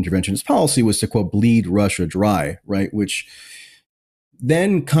Ukraine interventionist policy was to, quote, bleed Russia dry, right? Which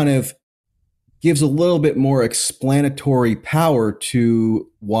then kind of gives a little bit more explanatory power to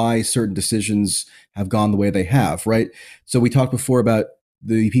why certain decisions have gone the way they have, right? So we talked before about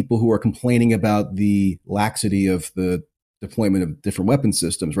the people who are complaining about the laxity of the deployment of different weapon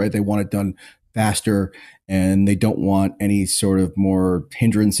systems, right? They want it done faster, and they don't want any sort of more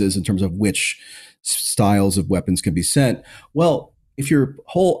hindrances in terms of which styles of weapons can be sent. Well, if your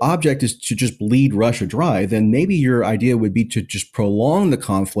whole object is to just bleed Russia dry, then maybe your idea would be to just prolong the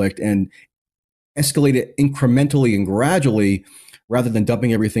conflict and escalate it incrementally and gradually rather than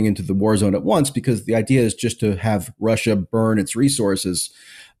dumping everything into the war zone at once, because the idea is just to have Russia burn its resources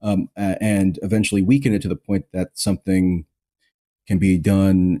and eventually weaken it to the point that something can be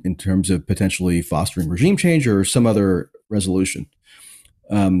done in terms of potentially fostering regime change or some other resolution.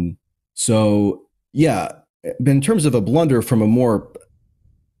 So, yeah, but in terms of a blunder from a more,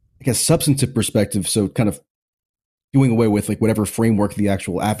 I guess, substantive perspective, so kind of doing away with like whatever framework the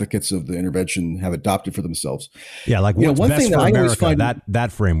actual advocates of the intervention have adopted for themselves. Yeah, like what's one best thing for that I America, always find,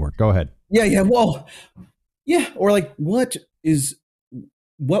 that framework. Go ahead. Yeah, well, yeah, or like what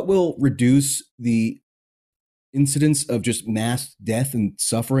will reduce the incidence of just mass death and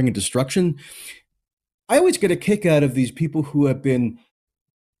suffering and destruction? I always get a kick out of these people who have been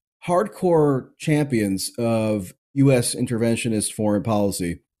hardcore champions of U.S. interventionist foreign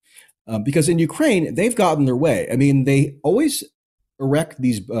policy. Because in Ukraine, they've gotten their way. I mean, they always erect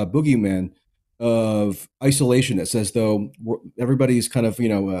these boogeymen of isolationists as though everybody's kind of,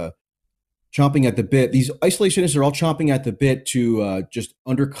 chomping at the bit. These isolationists are all chomping at the bit to just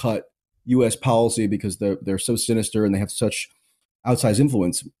undercut U.S. policy because they're so sinister and they have such outsized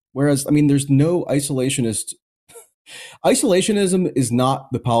influence. Whereas, I mean, there's no isolationist. Isolationism is not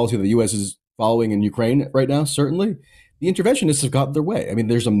the policy the U.S. is following in Ukraine right now, certainly. The interventionists have gotten their way. I mean,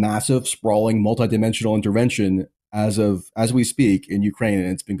 there's a massive, sprawling, multidimensional intervention as we speak in Ukraine,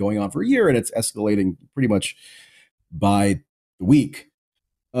 and it's been going on for a year, and it's escalating pretty much by the week.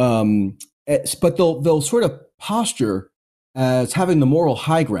 But they'll sort of posture as having the moral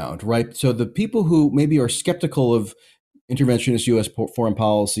high ground, right? So the people who maybe are skeptical of interventionist U.S. foreign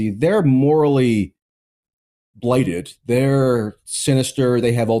policy, they're morally blighted. They're sinister.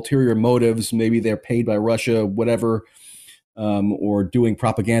 They have ulterior motives. Maybe they're paid by Russia, whatever, or doing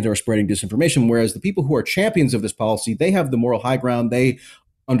propaganda or spreading disinformation. Whereas the people who are champions of this policy, they have the moral high ground. They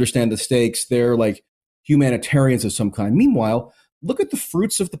understand the stakes. They're like humanitarians of some kind. Meanwhile, look at the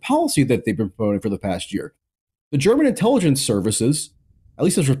fruits of the policy that they've been promoting for the past year. The German intelligence services, at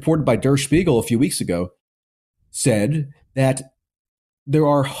least as reported by Der Spiegel a few weeks ago, said that there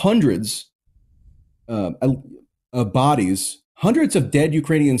are hundreds of bodies, hundreds of dead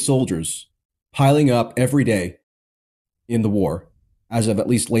Ukrainian soldiers piling up every day in the war as of at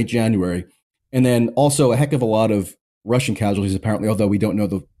least late January. And then also a heck of a lot of Russian casualties, apparently, although we don't know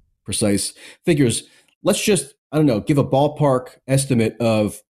the precise figures. Let's just, give a ballpark estimate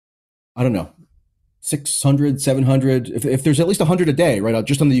of, 600, 700. If there's at least 100 a day, right,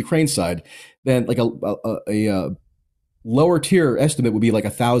 just on the Ukraine side, then like a lower tier estimate would be like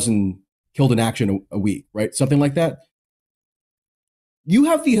 1,000 killed in action a week, right? Something like that. You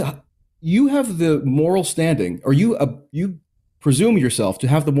have the moral standing, or you presume yourself to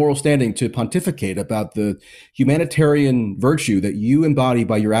have the moral standing to pontificate about the humanitarian virtue that you embody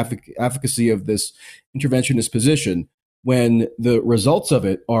by your advocacy of this interventionist position, when the results of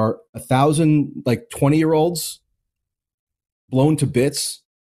it are 1,000 like 20-year-olds blown to bits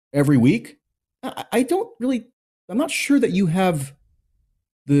every week. I'm not sure that you have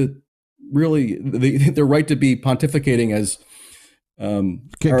the right to be pontificating as Can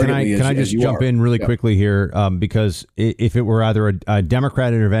I just jump in really quickly here? Because if it were either a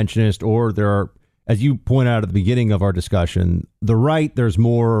Democrat interventionist or there are, as you point out at the beginning of our discussion, the right, there's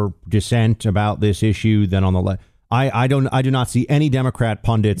more dissent about this issue than on the left. I do not see any Democrat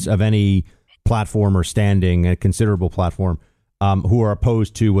pundits of any platform or standing, a considerable platform, who are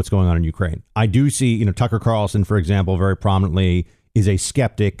opposed to what's going on in Ukraine. I do see, Tucker Carlson, for example, very prominently is a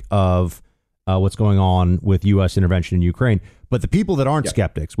skeptic of what's going on with U.S. intervention in Ukraine. But the people that aren't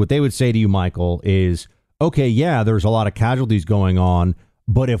skeptics, what they would say to you, Michael, is, okay, yeah, there's a lot of casualties going on,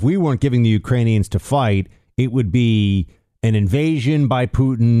 but if we weren't giving the Ukrainians to fight, it would be an invasion by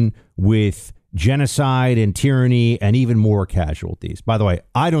Putin with genocide and tyranny and even more casualties. By the way,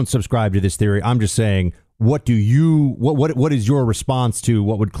 I don't subscribe to this theory. I'm just saying, what is your response to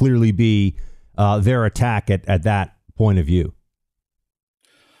what would clearly be their attack at that point of view?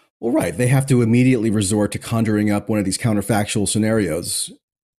 Well, right. They have to immediately resort to conjuring up one of these counterfactual scenarios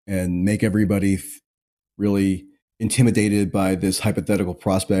and make everybody really intimidated by this hypothetical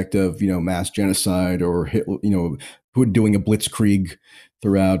prospect of, mass genocide or, who are doing a blitzkrieg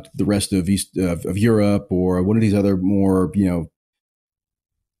throughout the rest of Europe or one of these other more,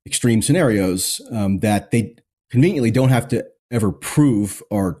 extreme scenarios that they conveniently don't have to ever prove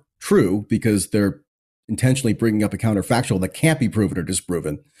are true because they're intentionally bringing up a counterfactual that can't be proven or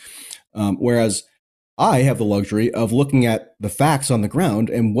disproven. Whereas I have the luxury of looking at the facts on the ground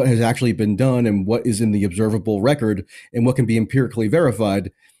and what has actually been done and what is in the observable record and what can be empirically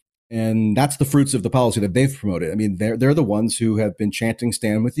verified. And that's the fruits of the policy that they've promoted. I mean, they're the ones who have been chanting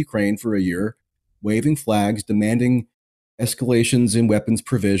 "Stand with Ukraine" for a year, waving flags, demanding escalations in weapons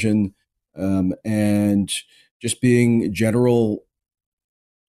provision, and just being general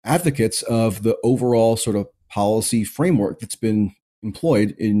advocates of the overall sort of policy framework that's been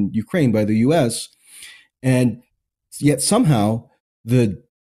employed in Ukraine by the U.S. And yet somehow the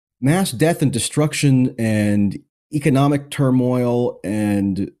mass death and destruction and economic turmoil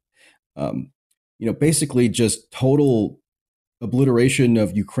and, basically just total obliteration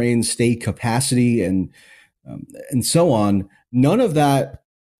of Ukraine's state capacity and so on, none of that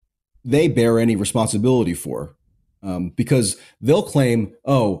they bear any responsibility for, because they'll claim,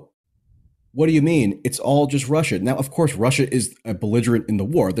 oh, what do you mean? It's all just Russia. Now, of course, Russia is a belligerent in the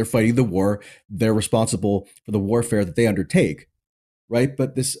war. They're fighting the war. They're responsible for the warfare that they undertake, right?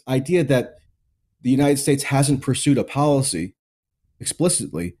 But this idea that the United States hasn't pursued a policy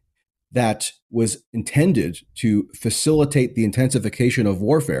explicitly that was intended to facilitate the intensification of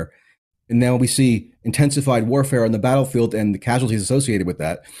warfare, and now we see intensified warfare on the battlefield and the casualties associated with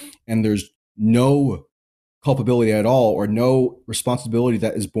that, and there's no culpability at all or no responsibility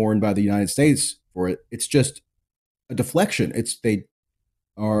that is borne by the United States for it. It's just a deflection. They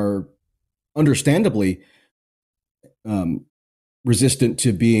are understandably resistant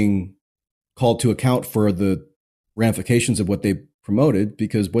to being called to account for the ramifications of what they promoted,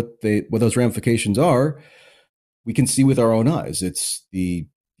 because what those ramifications are, we can see with our own eyes. It's the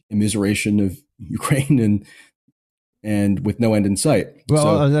immiseration of Ukraine and with no end in sight. Well,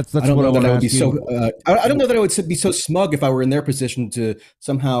 so that's I don't what know I that I want would to be ask so. you. I don't know that I would be so smug if I were in their position to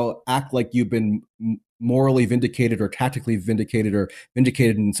somehow act like you've been morally vindicated or tactically vindicated or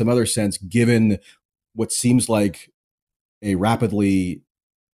vindicated in some other sense, given what seems like a rapidly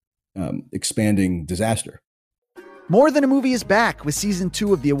expanding disaster. More Than a Movie is back with season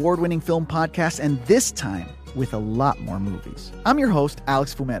 2 of the award-winning film podcast, and this time with a lot more movies. I'm your host,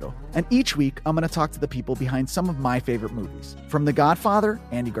 Alex Fumero, and each week I'm going to talk to the people behind some of my favorite movies. From The Godfather,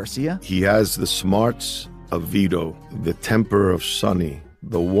 Andy Garcia. He has the smarts of Vito, the temper of Sonny,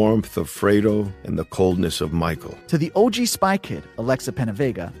 the warmth of Fredo, and the coldness of Michael. To the OG Spy Kid, Alexa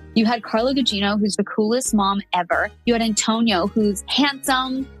Penavega. You had Carla Gugino, who's the coolest mom ever. You had Antonio, who's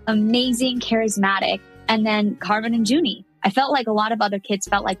handsome, amazing, charismatic. And then Carmen and Junie. I felt like a lot of other kids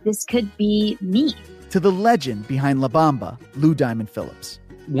felt like this could be me. To the legend behind La Bamba, Lou Diamond Phillips.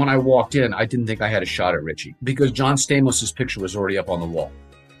 When I walked in, I didn't think I had a shot at Richie because John Stamos' picture was already up on the wall.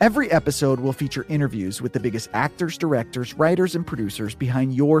 Every episode will feature interviews with the biggest actors, directors, writers, and producers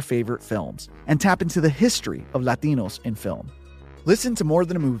behind your favorite films and tap into the history of Latinos in film. Listen to More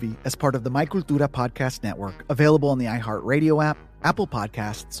Than a Movie as part of the My Cultura podcast network, available on the iHeartRadio app, Apple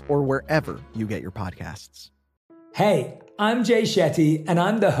Podcasts, or wherever you get your podcasts. Hey, I'm Jay Shetty, and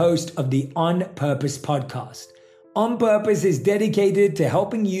I'm the host of the On Purpose podcast. On Purpose is dedicated to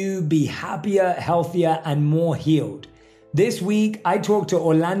helping you be happier, healthier, and more healed. This week, I talked to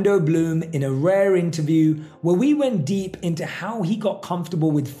Orlando Bloom in a rare interview where we went deep into how he got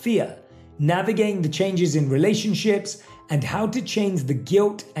comfortable with fear, navigating the changes in relationships, and how to change the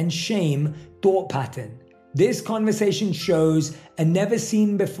guilt and shame thought pattern. This conversation shows a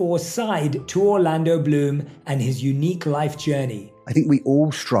never-seen-before side to Orlando Bloom and his unique life journey. I think we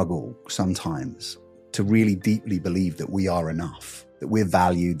all struggle sometimes to really deeply believe that we are enough, that we're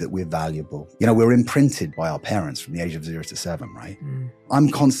valued, that we're valuable. We're imprinted by our parents from the age of 0 to 7, right? I'm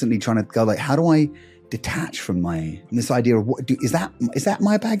constantly trying to go how do I detach from this idea of is that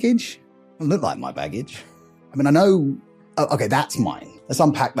my baggage? It doesn't look like my baggage. I mean, I know, okay, that's mine. Let's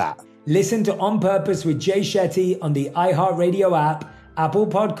unpack that. Listen to On Purpose with Jay Shetty on the iHeartRadio app, Apple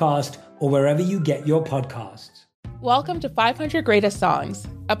Podcast, or wherever you get your podcasts. Welcome to 500 Greatest Songs,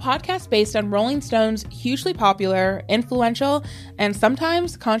 a podcast based on Rolling Stone's hugely popular, influential, and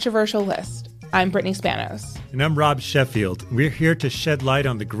sometimes controversial list. I'm Brittany Spanos. And I'm Rob Sheffield. We're here to shed light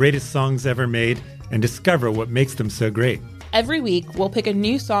on the greatest songs ever made and discover what makes them so great. Every week, we'll pick a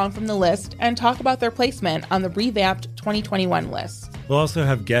new song from the list and talk about their placement on the revamped 2021 list. We'll also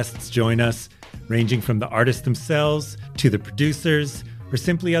have guests join us, ranging from the artists themselves to the producers, or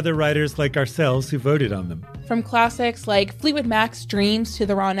simply other writers like ourselves who voted on them. From classics like Fleetwood Mac's Dreams to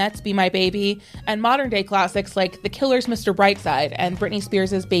the Ronettes' Be My Baby, and modern-day classics like The Killer's Mr. Brightside and Britney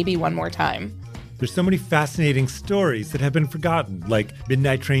Spears' Baby One More Time. There's so many fascinating stories that have been forgotten, like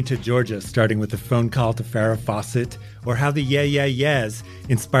Midnight Train to Georgia, starting with a phone call to Farrah Fawcett, or how the Yeah Yeah Yeahs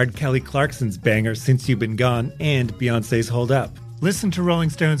inspired Kelly Clarkson's banger Since You've Been Gone and Beyoncé's Hold Up. Listen to Rolling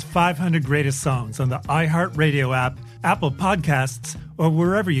Stone's 500 Greatest Songs on the iHeartRadio app, Apple Podcasts, or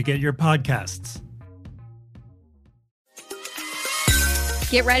wherever you get your podcasts.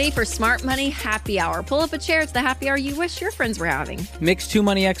 Get ready for Smart Money Happy Hour. Pull up a chair. It's the happy hour you wish your friends were having. Mix two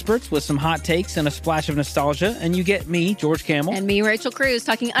money experts with some hot takes and a splash of nostalgia, and you get me, George Camel. And me, Rachel Cruz,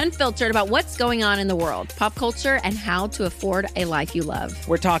 talking unfiltered about what's going on in the world, pop culture, and how to afford a life you love.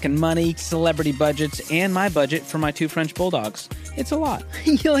 We're talking money, celebrity budgets, and my budget for my two French bulldogs. It's a lot.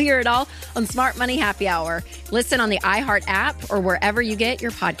 You'll hear it all on Smart Money Happy Hour. Listen on the iHeart app or wherever you get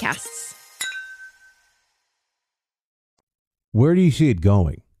your podcasts. Where do you see it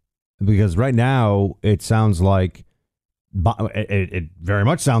going? Because right now it sounds like it very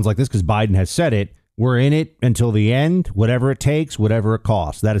much sounds like this, because Biden has said it. We're in it until the end, whatever it takes, whatever it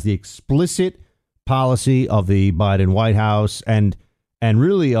costs. That is the explicit policy of the Biden White House and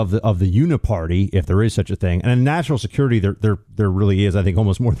really of the uniparty, if there is such a thing. And in national security, there really is, I think,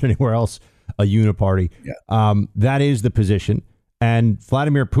 almost more than anywhere else, a uniparty. Yeah. That is the position. And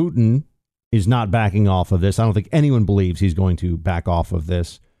Vladimir Putin is not backing off of this. I don't think anyone believes he's going to back off of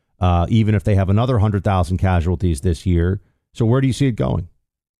this, even if they have another 100,000 casualties this year. So where do you see it going?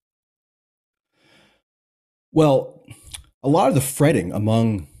 Well, a lot of the fretting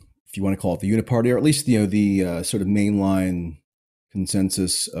among, if you want to call it the uniparty, or at least the sort of mainline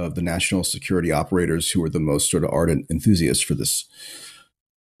consensus of the national security operators, who are the most sort of ardent enthusiasts for this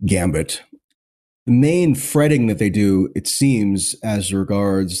gambit, the main fretting that they do, it seems, as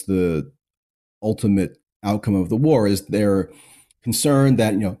regards the ultimate outcome of the war, is they're concerned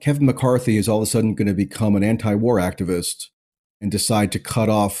that, Kevin McCarthy is all of a sudden going to become an anti-war activist and decide to cut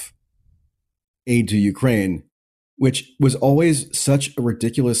off aid to Ukraine, which was always such a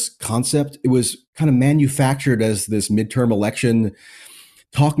ridiculous concept. It was kind of manufactured as this midterm election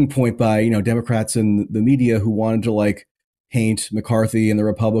talking point by, Democrats and the media, who wanted to paint McCarthy and the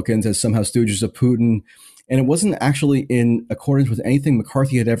Republicans as somehow stooges of Putin. And it wasn't actually in accordance with anything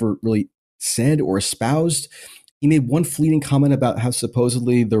McCarthy had ever really said or espoused. He made one fleeting comment about how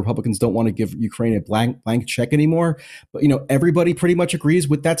supposedly the Republicans don't want to give Ukraine a blank check anymore. But, everybody pretty much agrees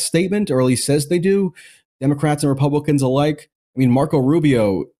with that statement, or at least says they do, Democrats and Republicans alike. I mean, Marco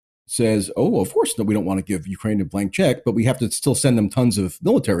Rubio says, of course, no, we don't want to give Ukraine a blank check, but we have to still send them tons of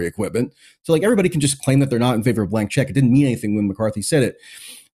military equipment. So everybody can just claim that they're not in favor of a blank check. It didn't mean anything when McCarthy said it.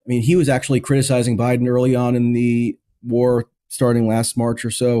 I mean, he was actually criticizing Biden early on in the war, starting last March or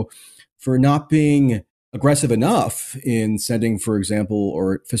so, for not being aggressive enough in sending, for example,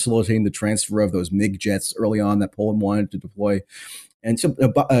 or facilitating the transfer of those MiG jets early on that Poland wanted to deploy. And so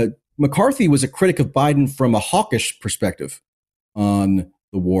McCarthy was a critic of Biden from a hawkish perspective on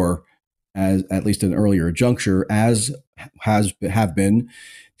the war, as at least at an earlier juncture, as have been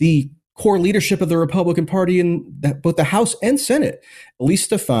the core leadership of the Republican Party in both the House and Senate. Elise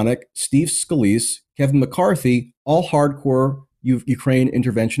Stefanik, Steve Scalise, Kevin McCarthy, all hardcore Ukraine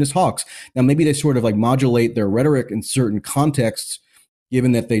interventionist hawks. Now, maybe they sort of modulate their rhetoric in certain contexts,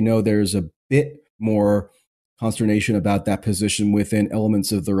 given that they know there's a bit more consternation about that position within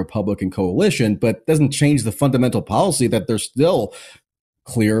elements of the Republican coalition, but doesn't change the fundamental policy that they're still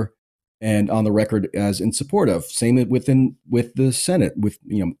clear and on the record as in support of. Same with the Senate, with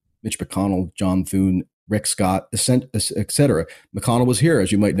Mitch McConnell, John Thune, Rick Scott, et cetera. McConnell was here,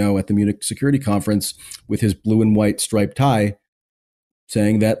 as you might know, at the Munich Security Conference with his blue and white striped tie,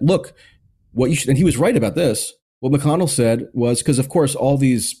 saying that, look, what you should, and he was right about this. What McConnell said was, because of course all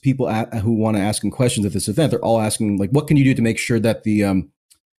these people who want to ask him questions at this event, they're all asking what can you do to make sure that the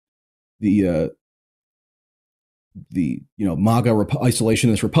MAGA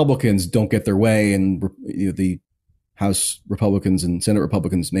isolationist Republicans don't get their way, and the House Republicans and Senate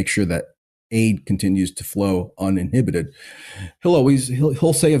Republicans make sure that aid continues to flow uninhibited.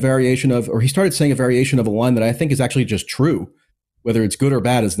 He'll say a variation of, or he started saying a variation of a line that I think is actually just true. Whether it's good or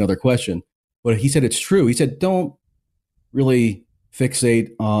bad is another question. But he said it's true. He said, don't really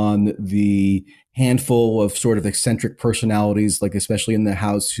fixate on the handful of sort of eccentric personalities, especially in the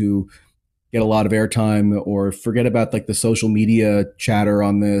House, who get a lot of airtime, or forget about the social media chatter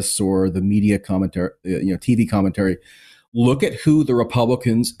on this or the media commentary, TV commentary. Look at who the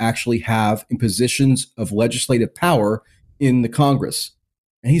Republicans actually have in positions of legislative power in the Congress.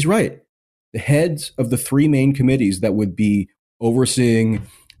 And he's right. The heads of the three main committees that would be overseeing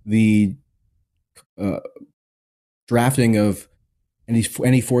the drafting of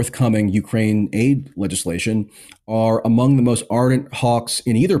any forthcoming Ukraine aid legislation, are among the most ardent hawks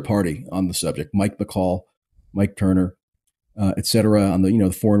in either party on the subject. Mike McCall, Mike Turner, et cetera, on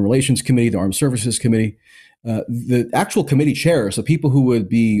the Foreign Relations Committee, the Armed Services Committee, the actual committee chairs, the people who would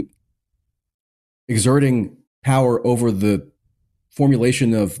be exerting power over the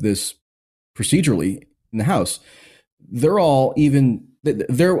formulation of this procedurally in the House, they're in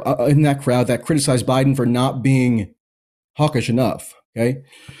that crowd that criticized Biden for not being hawkish enough. Okay.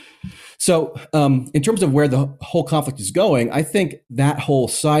 So in terms of where the whole conflict is going, I think that whole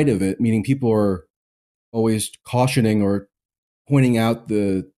side of it, meaning people are always cautioning or pointing out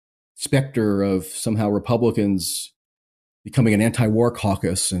the specter of somehow Republicans becoming an anti-war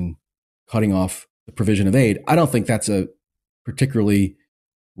caucus and cutting off the provision of aid. I don't think that's a particularly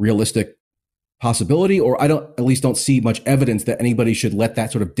realistic possibility, or at least don't see much evidence that anybody should let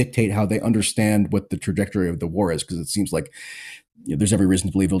that sort of dictate how they understand what the trajectory of the war is, because it seems like there's every reason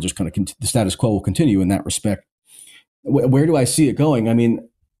to believe it'll just kind of the status quo will continue in that respect. Where do I see it going? I mean,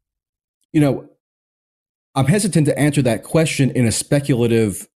 I'm hesitant to answer that question in a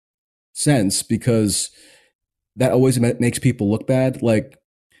speculative sense, because that always makes people look bad. Like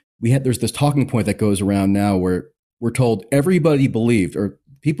there's this talking point that goes around now where we're told everybody believed, or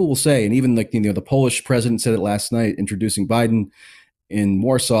people will say, and even like, the Polish president said it last night, introducing Biden in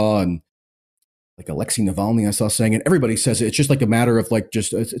Warsaw, and like Alexei Navalny I saw saying it. Everybody says it. It's just like a matter of like,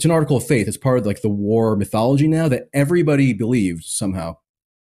 it's an article of faith. It's part of like the war mythology now, that everybody believed somehow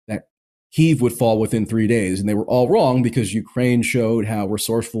that Kyiv would fall within 3 days. And they were all wrong, because Ukraine showed how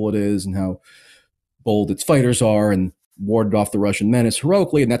resourceful it is and how bold its fighters are and warded off the Russian menace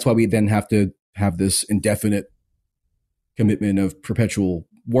heroically. And that's why we then have to have this indefinite commitment of perpetual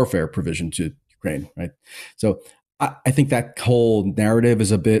warfare provision to Ukraine, right? So I think that whole narrative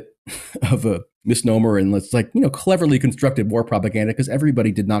is a bit of a misnomer, and it's like, cleverly constructed war propaganda, because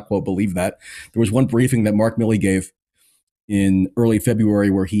everybody did not, quote, believe that. There was one briefing that Mark Milley gave in early February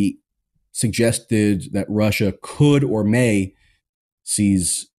where he suggested that Russia could or may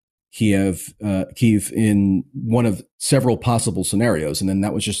seize Kyiv in one of several possible scenarios. And then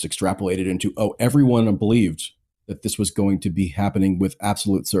that was just extrapolated into, everyone believed that this was going to be happening with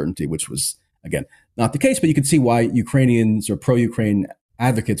absolute certainty, which was, again, not the case. But you could see why Ukrainians or pro-Ukraine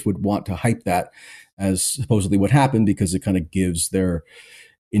advocates would want to hype that as supposedly what happened, because it kind of gives their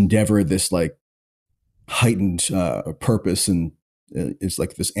endeavor this like heightened purpose, and it's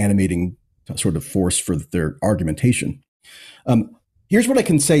like this animating sort of force for their argumentation. Here's what I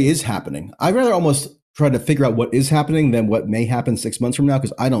can say is happening. I'd rather almost try to figure out what is happening than what may happen 6 months from now,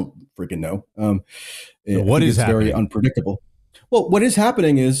 because I don't freaking know. What is happening? Very unpredictable. Well, what is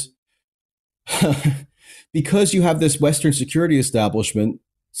happening is because you have this Western security establishment,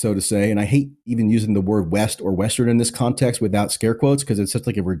 so to say, and I hate even using the word West or Western in this context without scare quotes, because it's such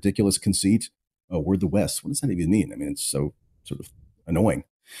like a ridiculous conceit. Oh, we're the West. What does that even mean? I mean, it's so sort of annoying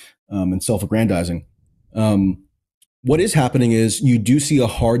and self-aggrandizing. What is happening is you do see a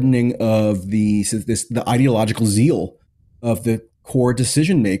hardening of the ideological zeal of the core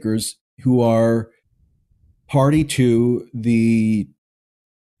decision makers who are party to the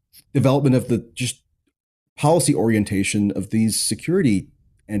development of the just policy orientation of these security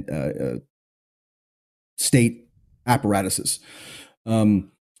and state apparatuses. Biden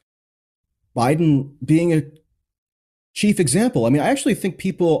being a chief example. I mean, I actually think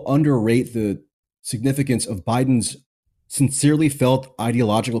people underrate the significance of Biden's sincerely felt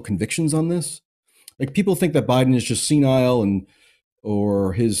ideological convictions on this. Like, people think that Biden is just senile,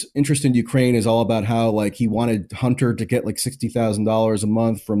 or his interest in Ukraine is all about how like he wanted Hunter to get like $60,000 a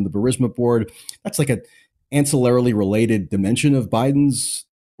month from the Burisma board. That's like an ancillarily related dimension of Biden's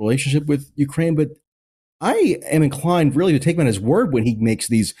relationship with Ukraine. But I am inclined really to take him at his word when he makes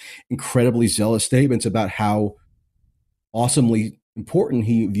these incredibly zealous statements about how awesomely important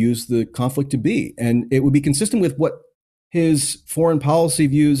he views the conflict to be. And it would be consistent with what his foreign policy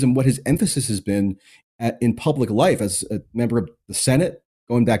views and what his emphasis has been in public life as a member of the Senate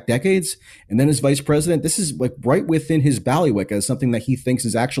going back decades, and then as vice president. This is like right within his bailiwick as something that he thinks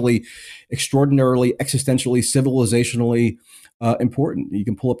is actually extraordinarily, existentially, civilizationally important. You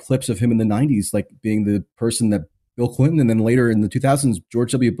can pull up clips of him in the 90s, like being the person that Bill Clinton and then later in the 2000s,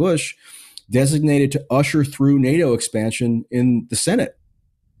 George W. Bush designated to usher through NATO expansion in the Senate.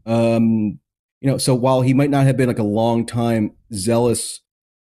 So while he might not have been like a long time zealous,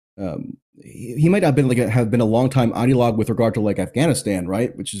 he might not have been a long time ideologue with regard to like Afghanistan,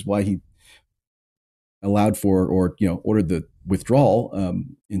 right? Which is why he allowed for or ordered the withdrawal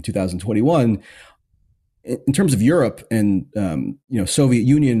in 2021. in terms of Europe and Soviet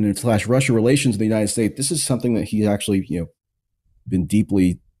Union and / Russia relations with the United States, this is something that he's actually been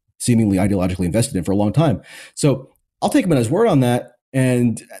deeply, seemingly ideologically invested in for a long time. So I'll take him at his word on that,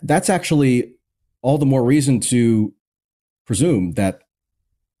 and that's actually all the more reason to presume that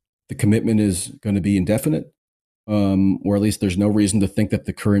the commitment is going to be indefinite, or at least there's no reason to think that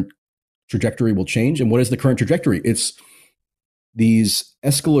the current trajectory will change. And what is the current trajectory? It's these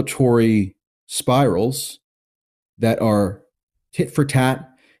escalatory spirals that are tit for tat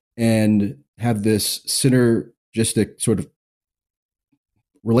and have this synergistic sort of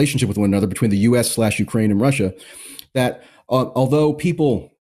relationship with one another between the US / Ukraine and Russia, that although people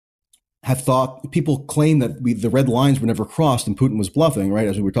claim that the red lines were never crossed and Putin was bluffing, right,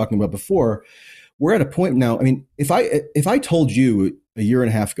 as we were talking about before, we're at a point now. I mean, if I told you a year and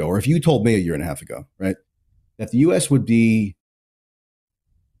a half ago, or if you told me a year and a half ago, right, that the US would be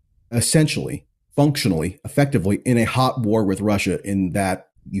essentially, functionally, effectively in a hot war with Russia, in that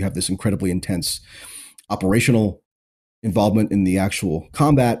you have this incredibly intense operational involvement in the actual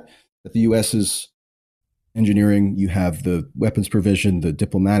combat that the U.S. is engineering, you have the weapons provision, the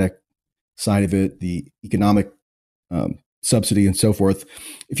diplomatic side of it, the economic subsidy, and so forth.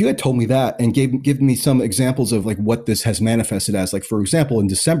 If you had told me that and given me some examples of like what this has manifested as, like, for example, in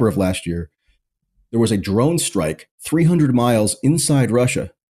December of last year, there was a drone strike 300 miles inside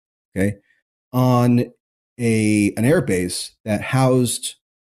Russia, okay, on an airbase that housed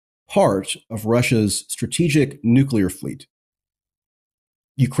part of Russia's strategic nuclear fleet.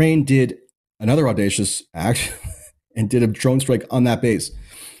 Ukraine did another audacious act and did a drone strike on that base.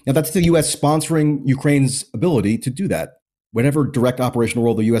 Now, that's the U.S. sponsoring Ukraine's ability to do that. Whatever direct operational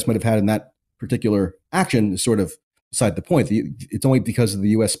role the U.S. might have had in that particular action is sort of beside the point. It's only because of the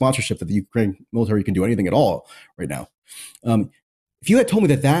U.S. sponsorship that the Ukraine military can do anything at all right now. If you had told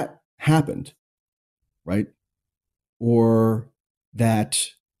me that happened, right, or that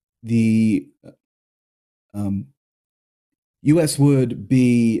the U.S. would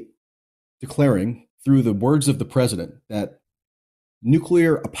be declaring, through the words of the president, that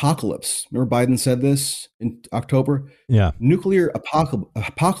nuclear apocalypse. Remember Biden said this in October? Yeah. Nuclear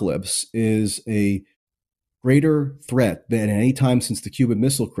apocalypse is a greater threat than at any time since the Cuban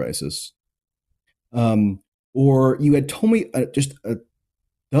Missile Crisis. Or you had told me just a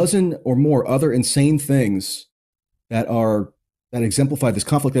dozen or more other insane things that exemplify this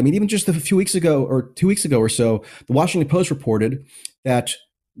conflict. I mean, even just a few weeks ago or 2 weeks ago or so, the Washington Post reported that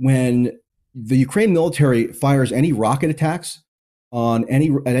when the Ukraine military fires any rocket attacks at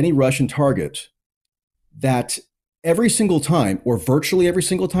any Russian target, that every single time, or virtually every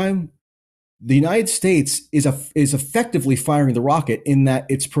single time, the United States is effectively firing the rocket, in that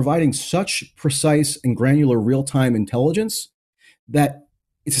it's providing such precise and granular real-time intelligence that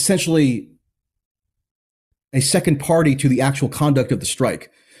it's essentially a second party to the actual conduct of the strike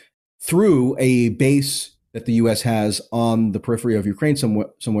through a base that the U.S. has on the periphery of Ukraine,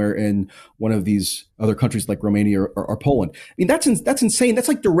 somewhere in one of these other countries like Romania or Poland. I mean, that's insane. That's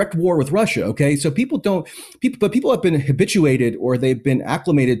like direct war with Russia. Okay, so people have been habituated, or they've been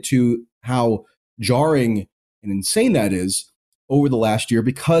acclimated to how jarring and insane that is over the last year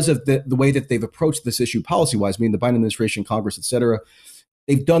because of the way that they've approached this issue policy-wise. I mean, the Biden administration, Congress, et cetera,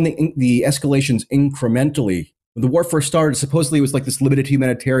 they've done the escalations incrementally. When the war first started, supposedly it was like this limited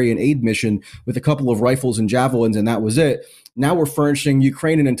humanitarian aid mission with a couple of rifles and javelins, and that was it. Now we're furnishing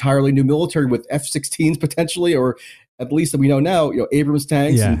Ukraine an entirely new military with F-16s potentially, or at least that we know now, Abrams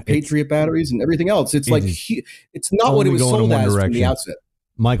tanks and Patriot batteries and everything else. It's not what it was sold as from the outset.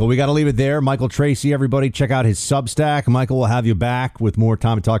 Michael, we got to leave it there. Michael Tracey, everybody, check out his Substack. Michael will have you back with more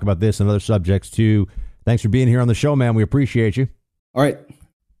time to talk about this and other subjects too. Thanks for being here on the show, man. We appreciate you. All right.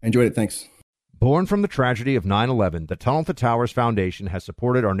 I enjoyed it. Thanks. Born from the tragedy of 9/11, the Tunnel to Towers Foundation has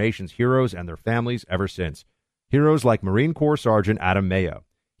supported our nation's heroes and their families ever since. Heroes like Marine Corps Sergeant Adam Mayo.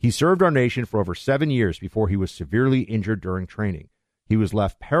 He served our nation for over 7 years before he was severely injured during training. He was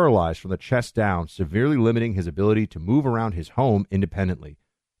left paralyzed from the chest down, severely limiting his ability to move around his home independently.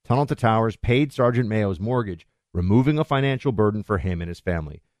 Tunnel to Towers paid Sergeant Mayo's mortgage, removing a financial burden for him and his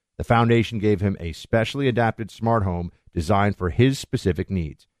family. The foundation gave him a specially adapted smart home designed for his specific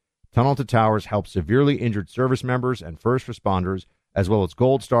needs. Tunnel to Towers helps severely injured service members and first responders, as well as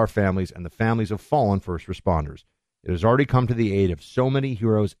Gold Star families and the families of fallen first responders. It has already come to the aid of so many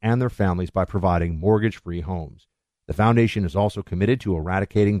heroes and their families by providing mortgage-free homes. The foundation is also committed to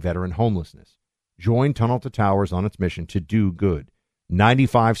eradicating veteran homelessness. Join Tunnel to Towers on its mission to do good.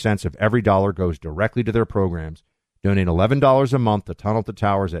 95 cents of every dollar goes directly to their programs. Donate $11 a month to Tunnel to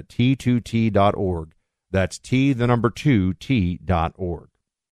Towers at T2T.org. That's T2T.org.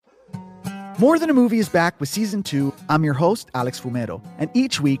 More Than a Movie is back with Season 2. I'm your host, Alex Fumero, and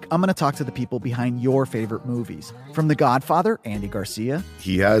each week I'm going to talk to the people behind your favorite movies. From The Godfather, Andy Garcia.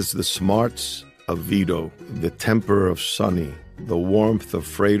 He has the smarts of Vito, the temper of Sonny, the warmth of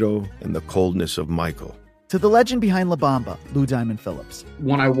Fredo, and the coldness of Michael. To the legend behind La Bamba, Lou Diamond Phillips.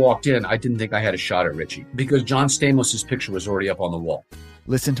 When I walked in, I didn't think I had a shot at Richie because John Stamos' picture was already up on the wall.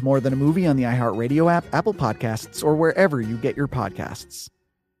 Listen to More Than a Movie on the iHeartRadio app, Apple Podcasts, or wherever you get your podcasts.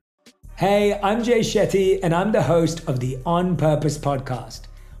 Hey, I'm Jay Shetty, and I'm the host of the On Purpose podcast.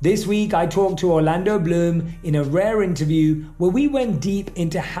 This week, I talked to Orlando Bloom in a rare interview where we went deep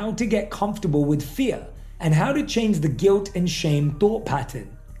into how to get comfortable with fear and how to change the guilt and shame thought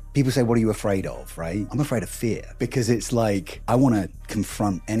pattern. People say, what are you afraid of, right? I'm afraid of fear because it's like I want to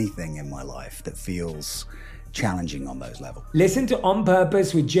confront anything in my life that feels challenging on those levels. Listen to On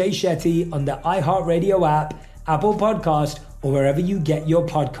Purpose with Jay Shetty on the iHeartRadio app, Apple Podcast, or wherever you get your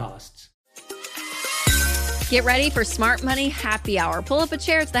podcasts. Get ready for Smart Money Happy Hour. Pull up a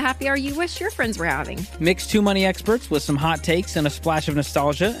chair. It's the happy hour you wish your friends were having. Mix two money experts with some hot takes and a splash of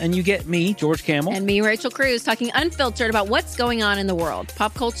nostalgia, and you get me, George Camel. And me, Rachel Cruz, talking unfiltered about what's going on in the world,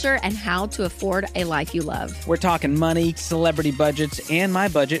 pop culture, and how to afford a life you love. We're talking money, celebrity budgets, and my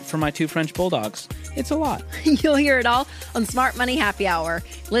budget for my two French bulldogs. It's a lot. You'll hear it all on Smart Money Happy Hour.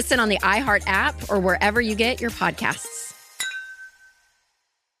 Listen on the iHeart app or wherever you get your podcasts.